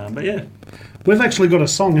 But, yeah. We've actually got a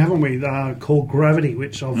song, haven't we, called Gravity,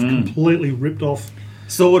 which I've completely ripped off.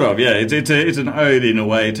 Sort of, yeah. It's an ode, in a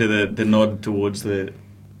way, to the nod towards the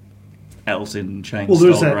Alice in Chains Well,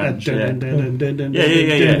 there's style that. grunge, Yeah,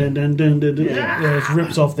 it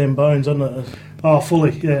rips off them bones, doesn't it? Oh,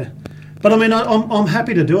 fully, yeah. But I mean, I'm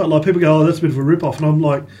happy to do it. Like, people go, "Oh, that's a bit of a rip off," and I'm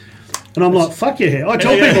like, "Fuck yeah!" I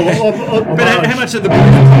tell Yeah, yeah. people, But how much of the...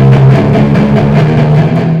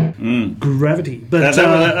 Gravity. But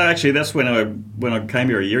actually, that's when I came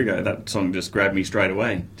here a year ago. That song just grabbed me straight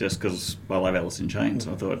away, just because I love Alice in Chains.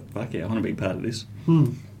 I thought, fuck yeah, I want to be part of this.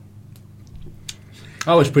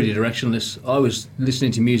 I was pretty directionless. I was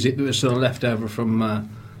listening to music that was sort of left over from my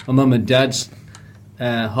mum and dad's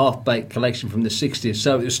half-baked collection from the 60s.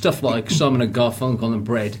 So it was stuff like Simon and Garfunkel and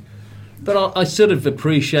Bread. But I sort of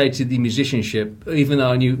appreciated the musicianship, even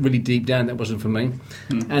though I knew really deep down that wasn't for me.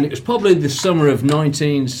 And it was probably the summer of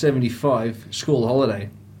 1975, school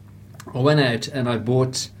holiday. I went out and I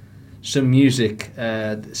bought some music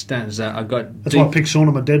that stands out. I got that's why I picked Shaun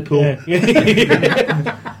of my Deadpool.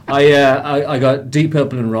 I got Deep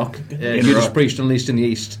Purple and Rock, Judas Rock. Priest Unleashed in the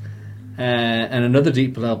East, and another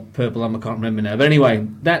Deep Purple album I can't remember now. But anyway,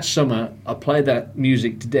 that summer I played that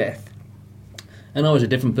music to death. And I was a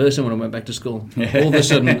different person when I went back to school. All of a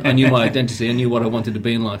sudden, I knew my identity. I knew what I wanted to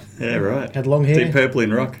be in life. Yeah, right. Had long hair. Deep Purple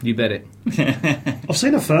in Rock. You bet it. I've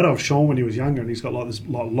seen a photo of Sean when he was younger, and he's got like this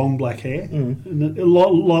long black hair, and like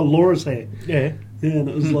Laura's hair. Yeah. Yeah, and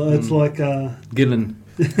it was like, it's like Gillen.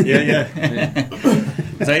 Yeah.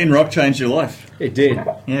 So in Rock changed your life. It did.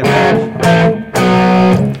 Yeah.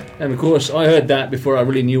 And of course, I heard that before I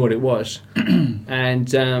really knew what it was.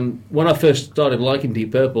 And when I first started liking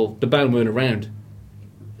Deep Purple, the band weren't around.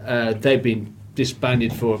 They'd been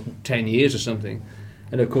disbanded for 10 years or something.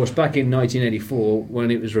 And of course, back in 1984, when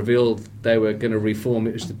it was revealed they were going to reform,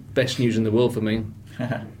 it was the best news in the world for me.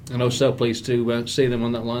 And I was so pleased to see them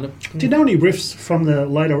on that lineup. Do you know any riffs from the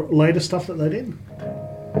later stuff that they did?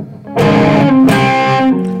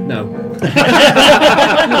 No.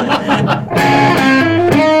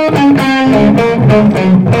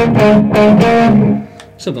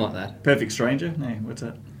 Something like that. Perfect Stranger? No, what's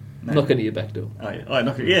that? No. Knocking at your back door. Oh,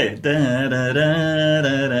 knock it. Yeah. Da, da, da, da,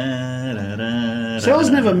 da, da, da, See, I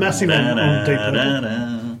was never massive on Deep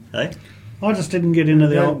Purple. Hey? I just didn't get into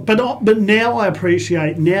the old... But now I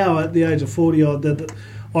appreciate, now at the age of 40 odd, that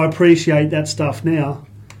I appreciate that stuff now.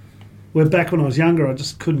 Where back when I was younger, I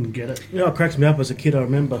just couldn't get it. You know, it cracks me up as a kid, I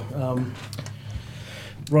remember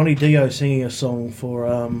Ronnie Dio singing a song for...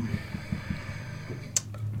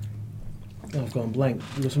 I've gone blank.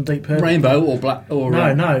 There was some Deep Purple. Rainbow or Black... Or,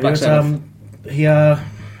 No, Black it was... Sabbath. He,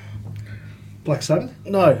 Black Sabbath?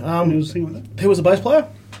 no, He was singing with it. who was the bass player?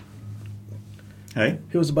 Hey?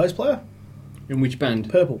 Who was the bass player? In which band?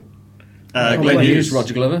 Purple. Glenn Hughes.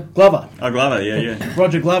 Roger Glover. Glover. Oh, Glover, yeah.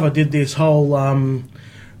 Roger Glover did this whole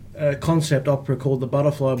concept opera called The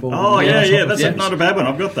Butterfly Ball. Oh, yeah. That's Yeah. not a bad one.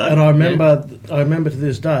 I've got that. And I remember to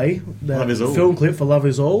this day that Love Is All. film clip for Love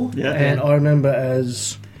Is All. Yeah. And I remember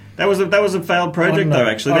as... That was a failed I project, don't know.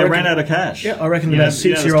 though, actually. I They reckon- ran out of cash. Yeah, I reckon You know- about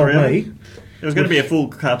you know the 6-year-old story of me... it? It was going to be a full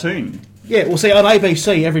cartoon. Yeah, well, see, on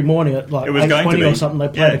ABC every morning at like It was going to 8:20 be. or something, they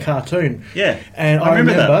played Yeah. a cartoon. Yeah. And I I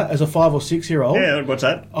remember remember that. as a 5 or 6-year-old, Yeah, what's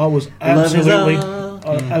that? I was Love is absolutely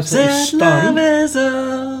all. stunned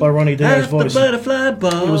by Ronnie Dio's voice. Butterfly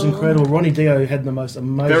ball. It was incredible. Ronnie Dio had the most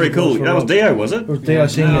amazing Very voice cool. for That was rock. Dio, was it? It was Dio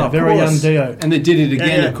singing, Oh, a of very young course. Dio. And they did it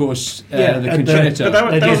again, Yeah. of course, Yeah, the and concerto.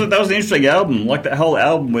 But that They was did. an interesting album. Like, the whole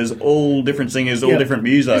album was all different singers, all Yeah. different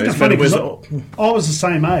musos. Isn't it But funny, it was 'cause all... I was the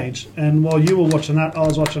same age, and while you were watching that, I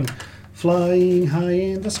was watching Flying High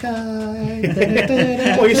in the Sky.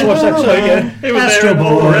 Well, I used to watch that too, yeah. It was Astro there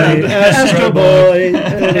all Boy, around. Astro Boy.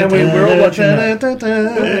 And we're all watching that.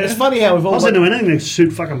 It's funny how we've I all was into anything to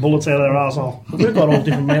shoot fucking bullets out of their asshole. we've got all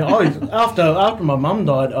different men. After my mum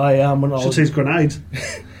died, when I Should was seize grenades.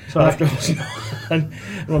 after I was 9,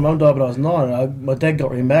 my mum died when I was 9. My dad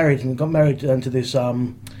got remarried and got married into this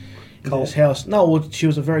this house. No, well, she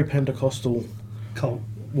was a very Pentecostal Cool.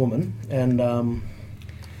 woman, and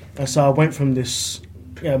so I went from this.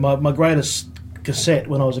 My greatest cassette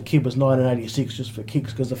when I was a kid was 1986, just for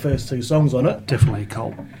kicks, because the first 2 songs on it, Definitely a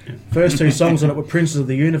cult. first 2 songs on it were Princes of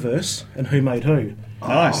the Universe and Who Made Who.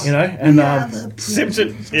 Nice. You know, and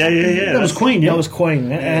Simpsons. Yeah. That was Queen, yeah. that was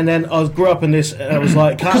Queen. And then I grew up in this, and I was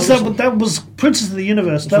like, Because that was Princes of the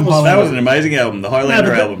Universe. That From was That was an amazing album, the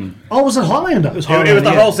Highlander album. Oh, was it Highlander? It was It was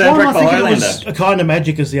the whole Why am I soundtrack for thinking it Highlander. was- A Kind of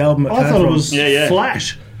Magic is the album it I came thought it from. was Yeah.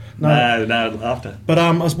 Flash. No, after. But I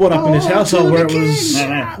was brought up in this household where it was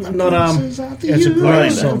not it's a great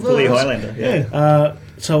Highlander, song. fully Highlander. Yeah.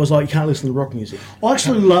 So I was like, you can't listen to rock music. I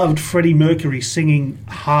actually loved Freddie Mercury singing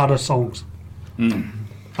harder songs. When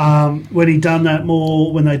they done that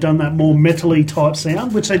more metally type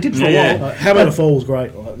sound, which they did for a Yeah. while. Hammer to Fall was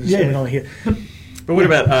great. Like, this is Yeah. something I hear. But what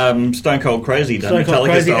about Stone Cold Crazy, done Stone Cold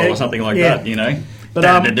Metallica Crazy, style or something like yeah. that? You know. But,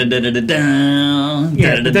 but then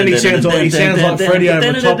he sounds like Freddie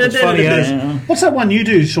over the top. It's funny as. What's that one you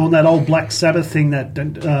do, Sean? That old Black Sabbath thing that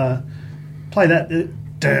play that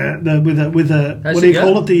with the How's what do it you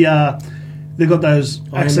go? call it? They've got those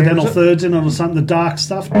accidental Man's it? thirds in it or something. The dark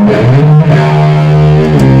stuff.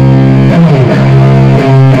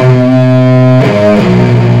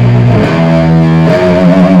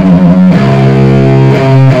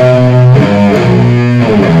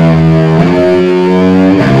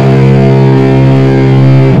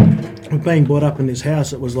 Being brought up in this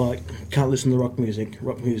house, it was like, can't listen to rock music.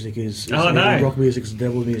 Rock music is Oh, no. rock music is the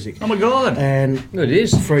devil's music. Oh my god. And It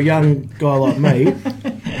is. for a young guy like me,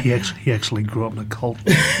 He actually grew up in a cult.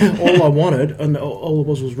 all I wanted and all it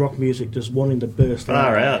was rock music, just wanting to burst out.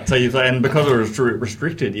 Far out. So you say, and because it was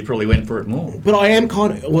restricted, you probably went for it more. But I am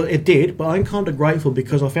it did, but I'm kind of grateful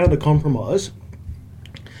because I found a compromise,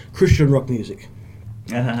 Christian rock music,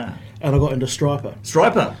 and I got into Striper.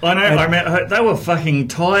 Striper. I know. I remember, they were fucking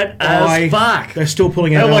tight as fuck. They're still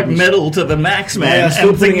pulling They out were like albums. metal to the max, man. They are still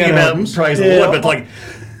and thinking putting out about albums. praise the Yeah. Lord, but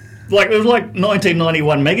like it was like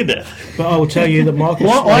 1991 Megadeth. But I will tell you that Michael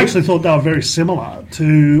Well, I Sweet, actually thought they were very similar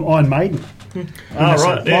to Iron Maiden. Oh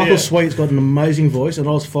right. Yeah, Michael yeah. Sweet's got an amazing voice, and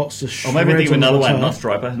Oz Fox just Or maybe think of shreds on another the one, guitar. not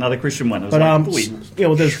Striper, another Christian one. It was But like, boy, yeah,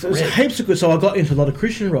 well, there's heaps of good. So I got into a lot of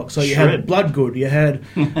Christian rock. So you Shred. had Bloodgood, you had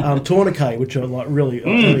Tourniquet, which are like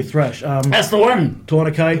really thrash. that's the one.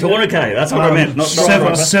 Tourniquet, Tourniquet. That's what I meant. Not Severed,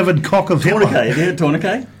 Striper. severed cock of Hitler. Tourniquet. Have you heard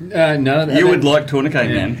Tourniquet? No. You would like Tourniquet,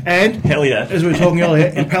 man. and Hell yeah. as we were talking earlier,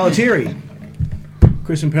 and Pelletieri,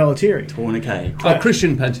 Christian Pelletieri. Tourniquet. Oh,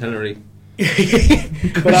 Christian Pantelery.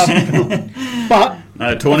 But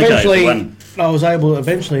No, Tourniquet. eventually, The one. I was able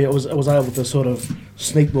to sort of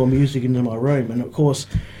sneak more music into my room, and of course,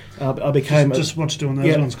 I became Just watch doing those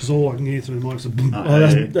Yeah. ones because all I can hear through the mic is a boom. Oh,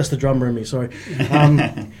 that's the drum room. Sorry,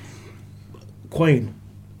 Queen.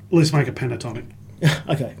 Let's make a pentatonic.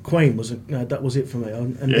 Okay, Queen was that was it for me.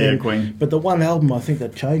 And Yeah, then, Queen. But the one album I think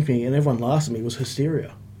that changed me, and everyone laughed at me, was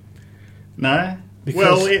Hysteria. No. Because-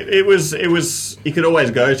 Well, it was. You could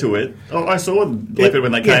always go to it. Oh, I saw Leopard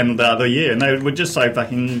when they yeah. came the other year, and they were just so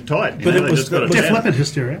fucking tight. But it they was- just got it it was- Def down. Leppard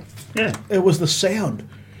hysteria. Yeah, It was the sound.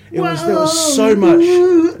 There was so much.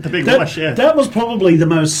 the big That, wash. Yeah, that was probably the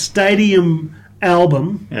most stadium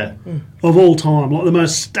album yeah. of all time, like the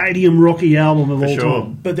most stadium rocky album of For all sure.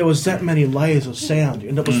 time. But there was that many layers of sound,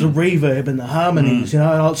 and it was the reverb and the harmonies. You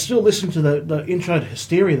know, and I'll still listen to the intro to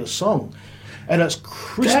Hysteria, the song, and it's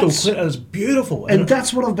crystal That's- clear. And it's beautiful. And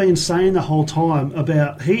that's what I've been saying the whole time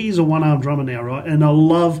about he's a one-armed drummer now, right? And I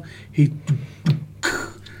love he,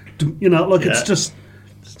 you know, like it's Yeah. just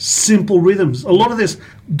simple rhythms. A lot of this,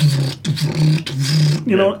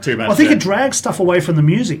 you know, too much, I think yeah. it drags stuff away from the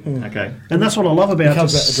music, Okay. and that's what I love about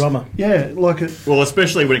Becomes just- about the drummer. Yeah, like it. Well,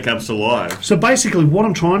 especially when it comes to live. So basically, what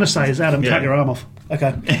I'm trying to say is, Adam, Yeah. cut your arm off.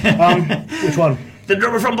 okay. Which one? The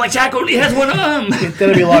drummer from Black Jack only has one arm. It's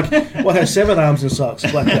going to be like, what has 7 arms and sucks?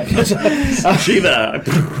 Blackjack. Shiva.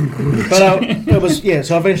 But it was, yeah,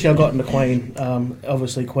 so eventually I got into Queen.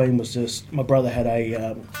 Obviously, Queen was just, my brother had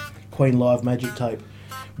a Queen live magic tape,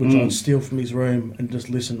 which I'd steal from his room and just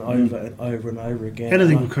listen over and over and over again.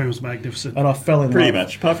 Anything and with Cream was magnificent. I fell in Pretty love.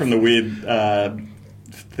 much, apart from the weird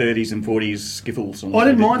 30s and 40s skiffles. I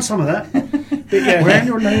didn't mind some of that. Yeah. When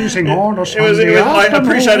you're losing on a It was, I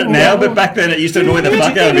appreciate it now, but back then it used to annoy the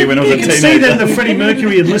fuck out of me when I was a You can teenager. see that the Freddie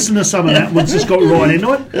Mercury had listened to some of that and just got right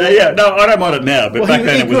into it. Yeah, no, I don't mind it now, but Well, back he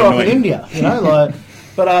then it was grew up in annoying. India, you know, like.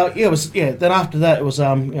 But yeah, it was Then after that, it was you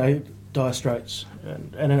know, Dire Straits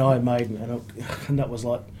and then Iron Maiden, and that was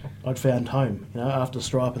like I'd found home. You know, after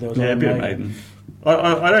Striper, there was Yeah, a Iron bit of Maiden.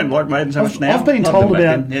 I don't like Maiden so much now. I've been Loved told them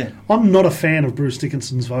back about. then, yeah. I'm not a fan of Bruce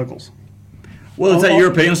Dickinson's vocals. Well, it's that I-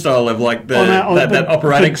 European style of like the but- that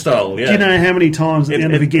operatic but style. Yeah. Do you know how many times at the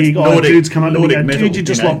end of a It's gig, Nordic- dudes come up to me and Nordic go, metal, dude, you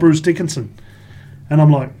just you know? like Bruce Dickinson. And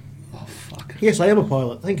I'm like, oh, fuck. Yes, I am a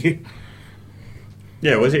pilot. Thank you.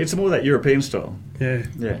 Yeah, well, it's more that European style. Yeah.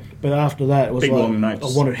 Yeah. But after that, it was Big, like long notes.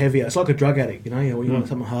 I wanted heavier. It's like a drug addict, you wanted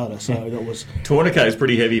something harder. So that was Tourniquet is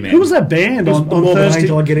pretty heavy, man. Who was that band on the more Thursday?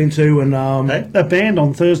 Angel I get into, and Hey? That band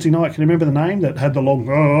on Thursday night. Can you remember the name that had the long?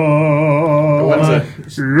 The ones that-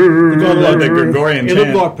 the guy like the Gregorian he looked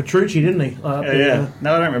chant. like Petrucci, didn't he? Yeah.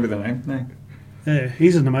 No, I don't remember the name. No. Yeah,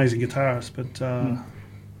 he's an amazing guitarist, but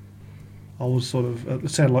I was sort of it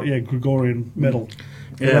sounded like Gregorian metal.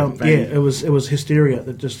 Yeah, bang. it was hysteria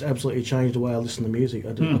that just absolutely changed the way I listened to music.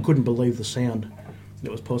 I couldn't believe the sound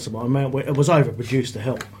that was possible. I mean, it was overproduced to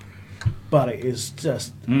hell, but it is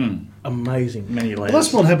just amazing. Many layers. Well,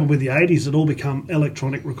 that's what happened with the 80s. It all become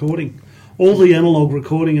electronic recording. All the analog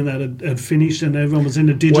recording and that had finished, and everyone was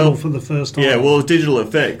into digital for the first time. Yeah, well, it was digital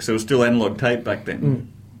effects. It was still analog tape back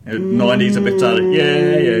then. 90s a bit started. Yeah,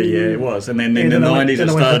 it was. And then in the 90s it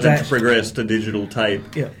started to progress to digital tape.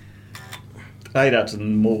 Yeah. 8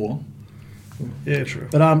 and more. Yeah, true.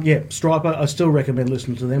 But Striper, I still recommend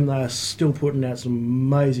listening to them. They are still putting out some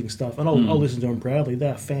amazing stuff, and I'll listen to them proudly. They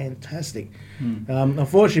are fantastic.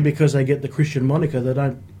 Unfortunately, because they get the Christian moniker, they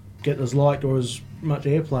don't get as liked or as much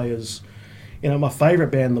airplay as my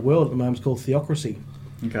favourite band in the world at the moment is called Theocracy.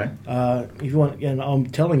 Okay. If you want, I'm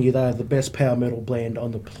telling you, they are the best power metal band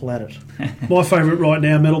on the planet. My favourite right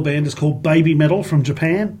now metal band is called Baby Metal from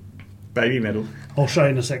Japan. Baby metal. I'll show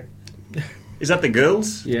you in a sec. Is that the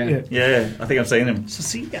girls? Yeah. Yeah, I think I've seen them. So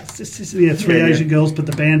see, three Yeah. Asian girls, but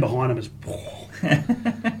the band behind them is.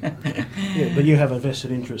 Yeah, but you have a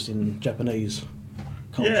vested interest in Japanese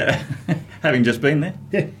culture. Yeah. Having just been there.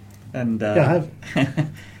 Yeah, And I have.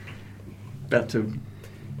 about to...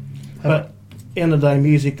 But end of the day,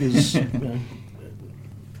 music is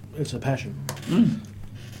it's a passion.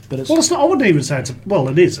 But it's Well, it's not. I wouldn't even say it's.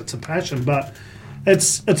 It is. It's a passion, but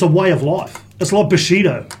it's a way of life. It's like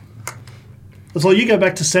Bushido. It's like you go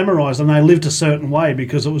back to samurais and they lived a certain way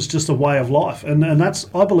because it was just a way of life, and that's,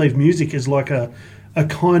 I believe, music is like a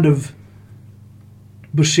kind of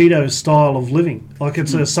Bushido style of living. Like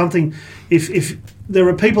it's a something. If there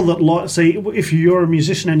are people that see, if you're a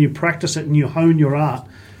musician and you practice it and you hone your art,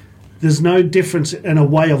 there's no difference in a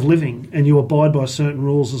way of living, and you abide by certain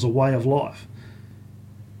rules as a way of life.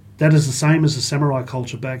 That is the same as the samurai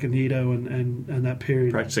culture back in Edo and that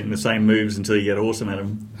period. Practicing the same moves until you get awesome at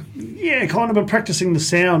them. Yeah, kind of, but practicing the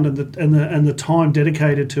sound and the time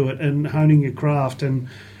dedicated to it, and honing your craft, and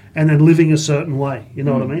then living a certain way. You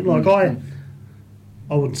know what I mean? Like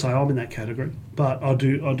I wouldn't say I'm in that category, but I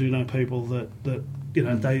do know people that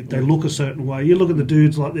they look a certain way. You look at the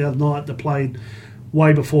dudes like the other night that played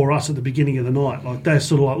way before us at the beginning of the night. Like they're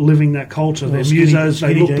sort of like living that culture. They're musos.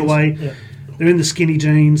 They look the way. Yeah. They're in the skinny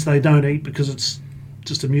jeans. They don't eat because it's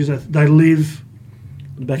just a muso. They live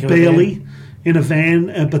Back barely in a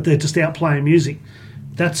van, but they're just out playing music.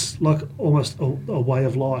 That's like almost a way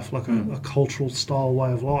of life, like a cultural style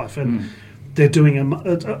way of life. And they're doing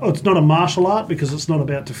it's not a martial art because it's not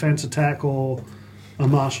about defense, attack, or a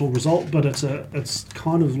martial result, but it's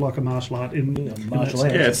kind of like a martial art in martial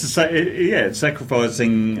that arts. sense. Yeah, it's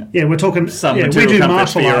sacrificing... Yeah, we're talking. Some we material do comfort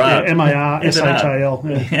martial for your art. art. MARSHAL.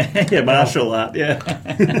 Yeah. Yeah, martial art, yeah.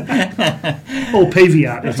 Or PV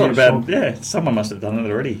art. That's if not you a want. bad... Yeah, someone must have done it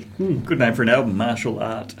already. Good name for an album, Martial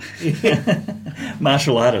Art.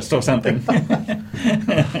 Martial Artist or something.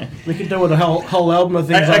 We could do with a whole album of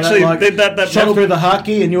things Actually, like that. that Shot metal- through the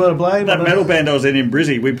hockey and you want to blame. That metal band I was in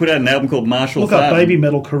Brizzy, we put out an album called Martial Look Farm. up Baby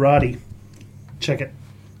Metal Karate. Check it.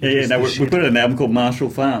 Yeah, no, we put out an album called Martial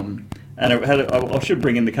Farm. And it had I should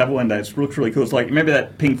bring in the cover one day. It looks really cool. It's like, remember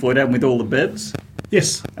that Pink Floyd album with all the beds?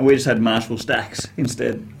 Yes. And we just had Marshall stacks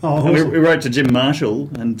instead. Oh, And awesome. we wrote to Jim Marshall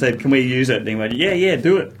and said, can we use it? And he went, yeah,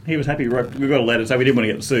 do it. He was happy. We got a letter, so we didn't want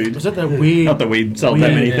to get sued. Was that the weird? Not that we sold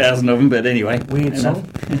that many thousand of them, but anyway. Weird enough. song.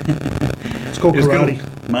 It's called It was Karate.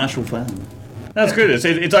 good. Marshall Farm. That's good.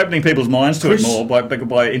 It's opening people's minds to Chris- it more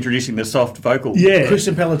by introducing the soft vocal. Yeah.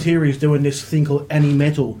 Christian Pelletieri is doing this thing called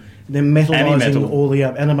Ani-Metal. They're metalizing Ani-Metal. all the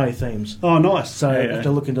anime themes. Oh, nice. So Yeah, you have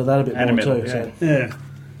to look into that a bit more Ani-Metal, too. yeah. So. Yeah.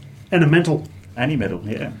 And a mental. Animetal,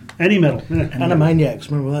 yeah. Any metal. Yeah. Animaniacs,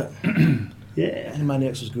 remember that? Yeah.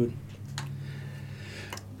 Animaniacs was good.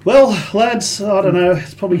 Well, lads, I don't know.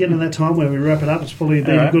 It's probably getting to that time where we wrap it up. It's probably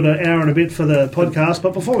been a Alright. good hour and a bit for the podcast.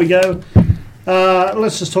 But before we go,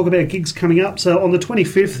 let's just talk about gigs coming up. So on the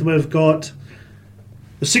 25th, we've got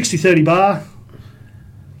the 60-30 bar,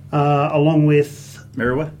 along with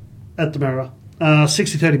Mirawa? at the Marrow.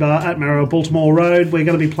 60-30 bar at Marrow, Baltimore Road. We're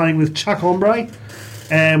going to be playing with Chuck Hombre,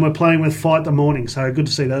 and we're playing with Fight the Morning. So good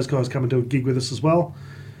to see those guys come and do a gig with us as well.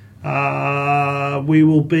 We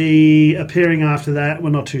will be appearing after that. We're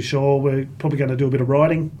not too sure. We're probably going to do a bit of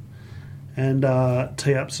writing and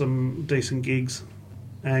tee up some decent gigs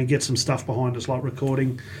and get some stuff behind us, like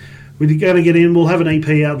recording. We're going to get in. We'll have an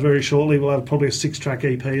EP out very shortly. We'll have probably a 6-track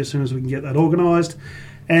EP as soon as we can get that organised.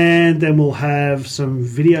 And then we'll have some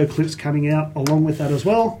video clips coming out along with that as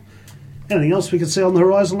well. Anything else we can see on the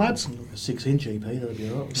horizon, lads? A 6-inch EP, that'd be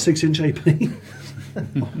all right. 6-inch EP.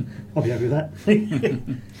 I'll be happy with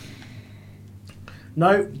that.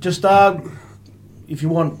 No, just if you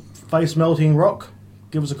want face melting rock,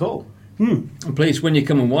 give us a call. And please, when you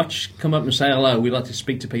come and watch, come up and say hello. We like to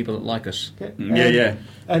speak to people that like us.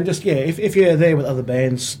 And just if you're there with other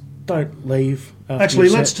bands, don't leave. Actually,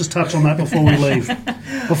 let's just touch on that before we leave.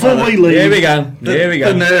 Before we leave, Here we go.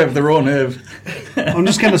 The nerve, the raw nerve. I'm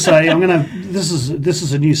just going to say this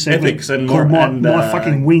is a new segment Ethics and called more, my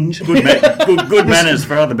fucking whinge. Good manners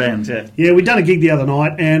for other bands, yeah. Yeah, we done a gig the other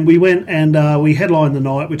night, and we went and we headlined the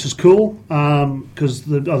night, which is cool because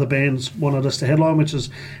the other bands wanted us to headline, which is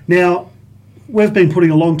now we've been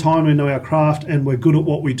putting a long time into our craft, and we're good at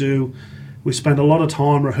what we do. We spend a lot of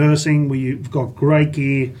time rehearsing. We've got great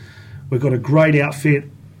gear. We've got a great outfit.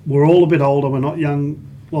 We're all a bit older. We're not young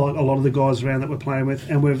like a lot of the guys around that we're playing with,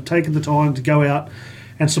 and we've taken the time to go out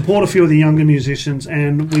and support a few of the younger musicians,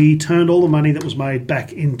 and we turned all the money that was made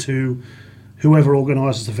back into whoever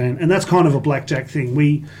organises the event. And that's kind of a blackjack thing.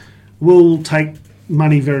 We will take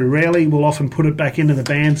money very rarely. We'll often put it back into the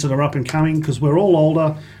bands that are up and coming because we're all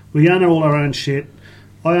older. We own all our own shit.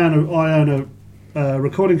 I own a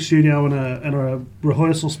recording studio and a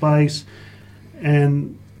rehearsal space,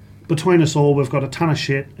 and between us all we've got a ton of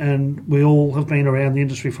shit, and we all have been around the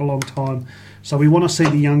industry for a long time, so we want to see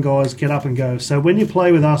the young guys get up and go. So when you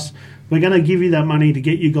play with us, we're going to give you that money to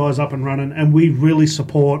get you guys up and running, and we really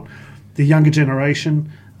support the younger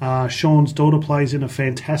generation. Sean's daughter plays in a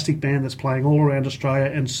fantastic band that's playing all around Australia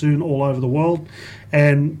and soon all over the world,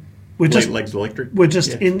 and we're just Legs Electric. We're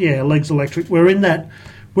just Legs Electric. We're in that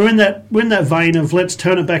vein of let's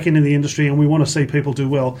turn it back into the industry, and we want to see people do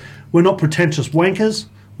well. We're not pretentious wankers.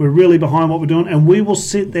 We're really behind what we're doing, and we will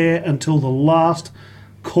sit there until the last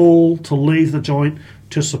call to leave the joint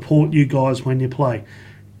to support you guys when you play.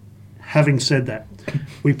 Having said that,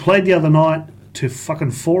 we played the other night to fucking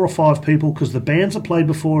 4 or 5 people because the bands that played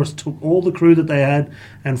before us took all the crew that they had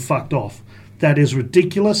and fucked off. That is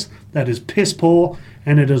ridiculous. That is piss poor,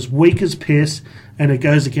 and it is weak as piss, and it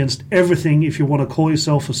goes against everything if you want to call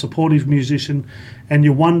yourself a supportive musician, and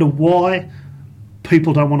you wonder why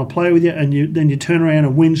people don't want to play with you, and then you turn around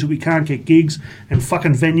and whinge that we can't get gigs and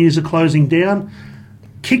fucking venues are closing down.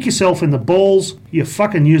 Kick yourself in the balls. You're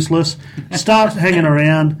fucking useless. Start hanging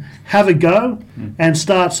around, have a go, and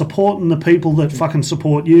start supporting the people that fucking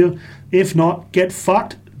support you. If not, get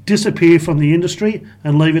fucked, disappear from the industry,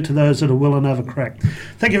 and leave it to those that are willing to have a crack.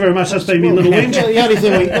 Thank you very much. That's been my little whinge. The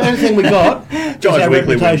only thing we got is John's our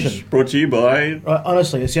Weekly reputation. Whinge, brought to you by... Right,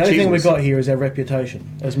 honestly, it's the only thing we Jesus. got here is our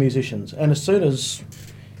reputation as musicians. And as soon as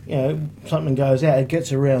something goes out, it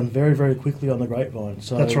gets around very, very quickly on the grapevine.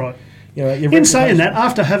 So That's right. Your In saying reputation- that,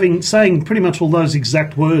 after saying pretty much all those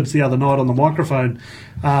exact words the other night on the microphone,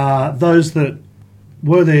 those that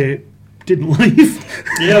were there didn't leave.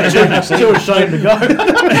 Yeah, too ashamed to go.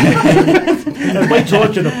 And we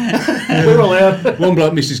tortured them. We were allowed. One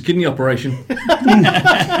bloke missed his kidney operation.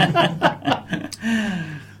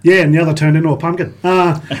 Yeah, and the other turned into a pumpkin.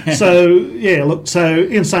 So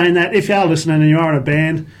in saying that, if you are listening and you are in a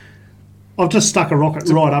band, I've just stuck a rocket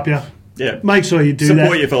right up you. yeah. Make sure you do that.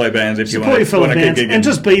 Support your fellow bands if you Support want your fellow to bands keep gigging. and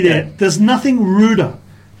just be there. There's nothing ruder.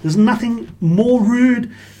 There's nothing more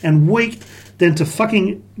rude and weak than to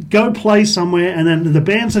fucking go play somewhere and then the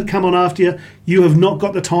bands that come on after you have not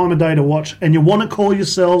got the time of day to watch, and you want to call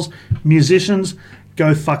yourselves musicians,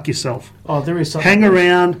 go fuck yourself. Oh, there is something. Hang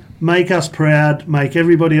around, make us proud, make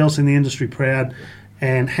everybody else in the industry proud,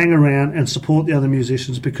 and hang around and support the other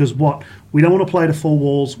musicians, because we don't want to play to four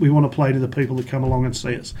walls, we want to play to the people that come along and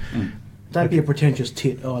see us. Don't be a pretentious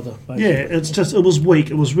tit either. Basically. Yeah, it was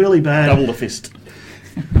weak. It was really bad. Double the fist.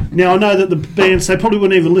 Now, I know that the bands, they probably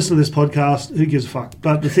wouldn't even listen to this podcast. Who gives a fuck?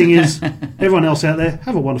 But the thing is, everyone else out there,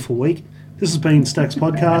 have a wonderful week. This has been Stacks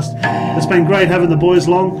Podcast. It's been great having the boys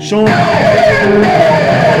along. Sean.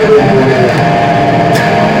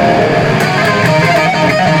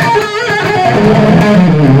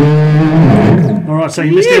 All right, so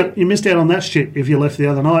you missed out on that shit if you left the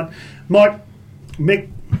other night. Mike, Mick,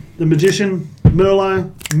 the Magician,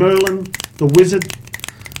 Merlin, the Wizard.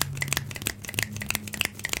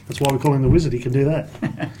 That's why we call him the Wizard. He can do that.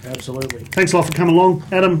 Absolutely. Thanks a lot for coming along.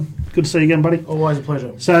 Adam, good to see you again, buddy. Always a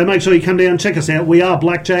pleasure. So make sure you come down, check us out. We are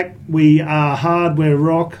Blackjack. We are hard. We're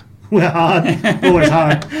rock. We're hard. Always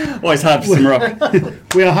hard. Always hard for some rock.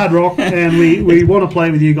 We are hard rock, and we want to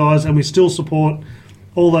play with you guys, and we still support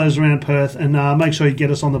all those around Perth, and make sure you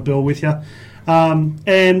get us on the bill with you.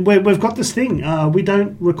 And we've got this thing. We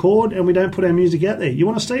don't record and we don't put our music out there. You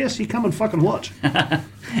want to see us? You come and fucking watch. But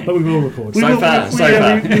we will record. So far.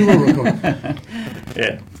 We will record.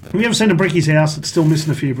 Yeah. Have you ever seen a brickie's house that's still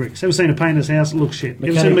missing a few bricks? Ever seen a painter's house that looks shit?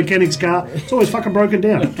 You ever seen a mechanic's car? It's always fucking broken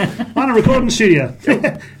down. On a recording studio.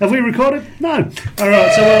 Have we recorded? No. All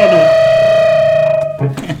right, so we're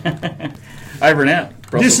on to Over and out.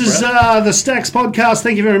 This is the Stacks Podcast.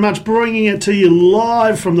 Thank you very much. Bringing it to you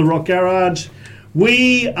live from the Rock Garage.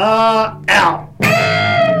 We are out.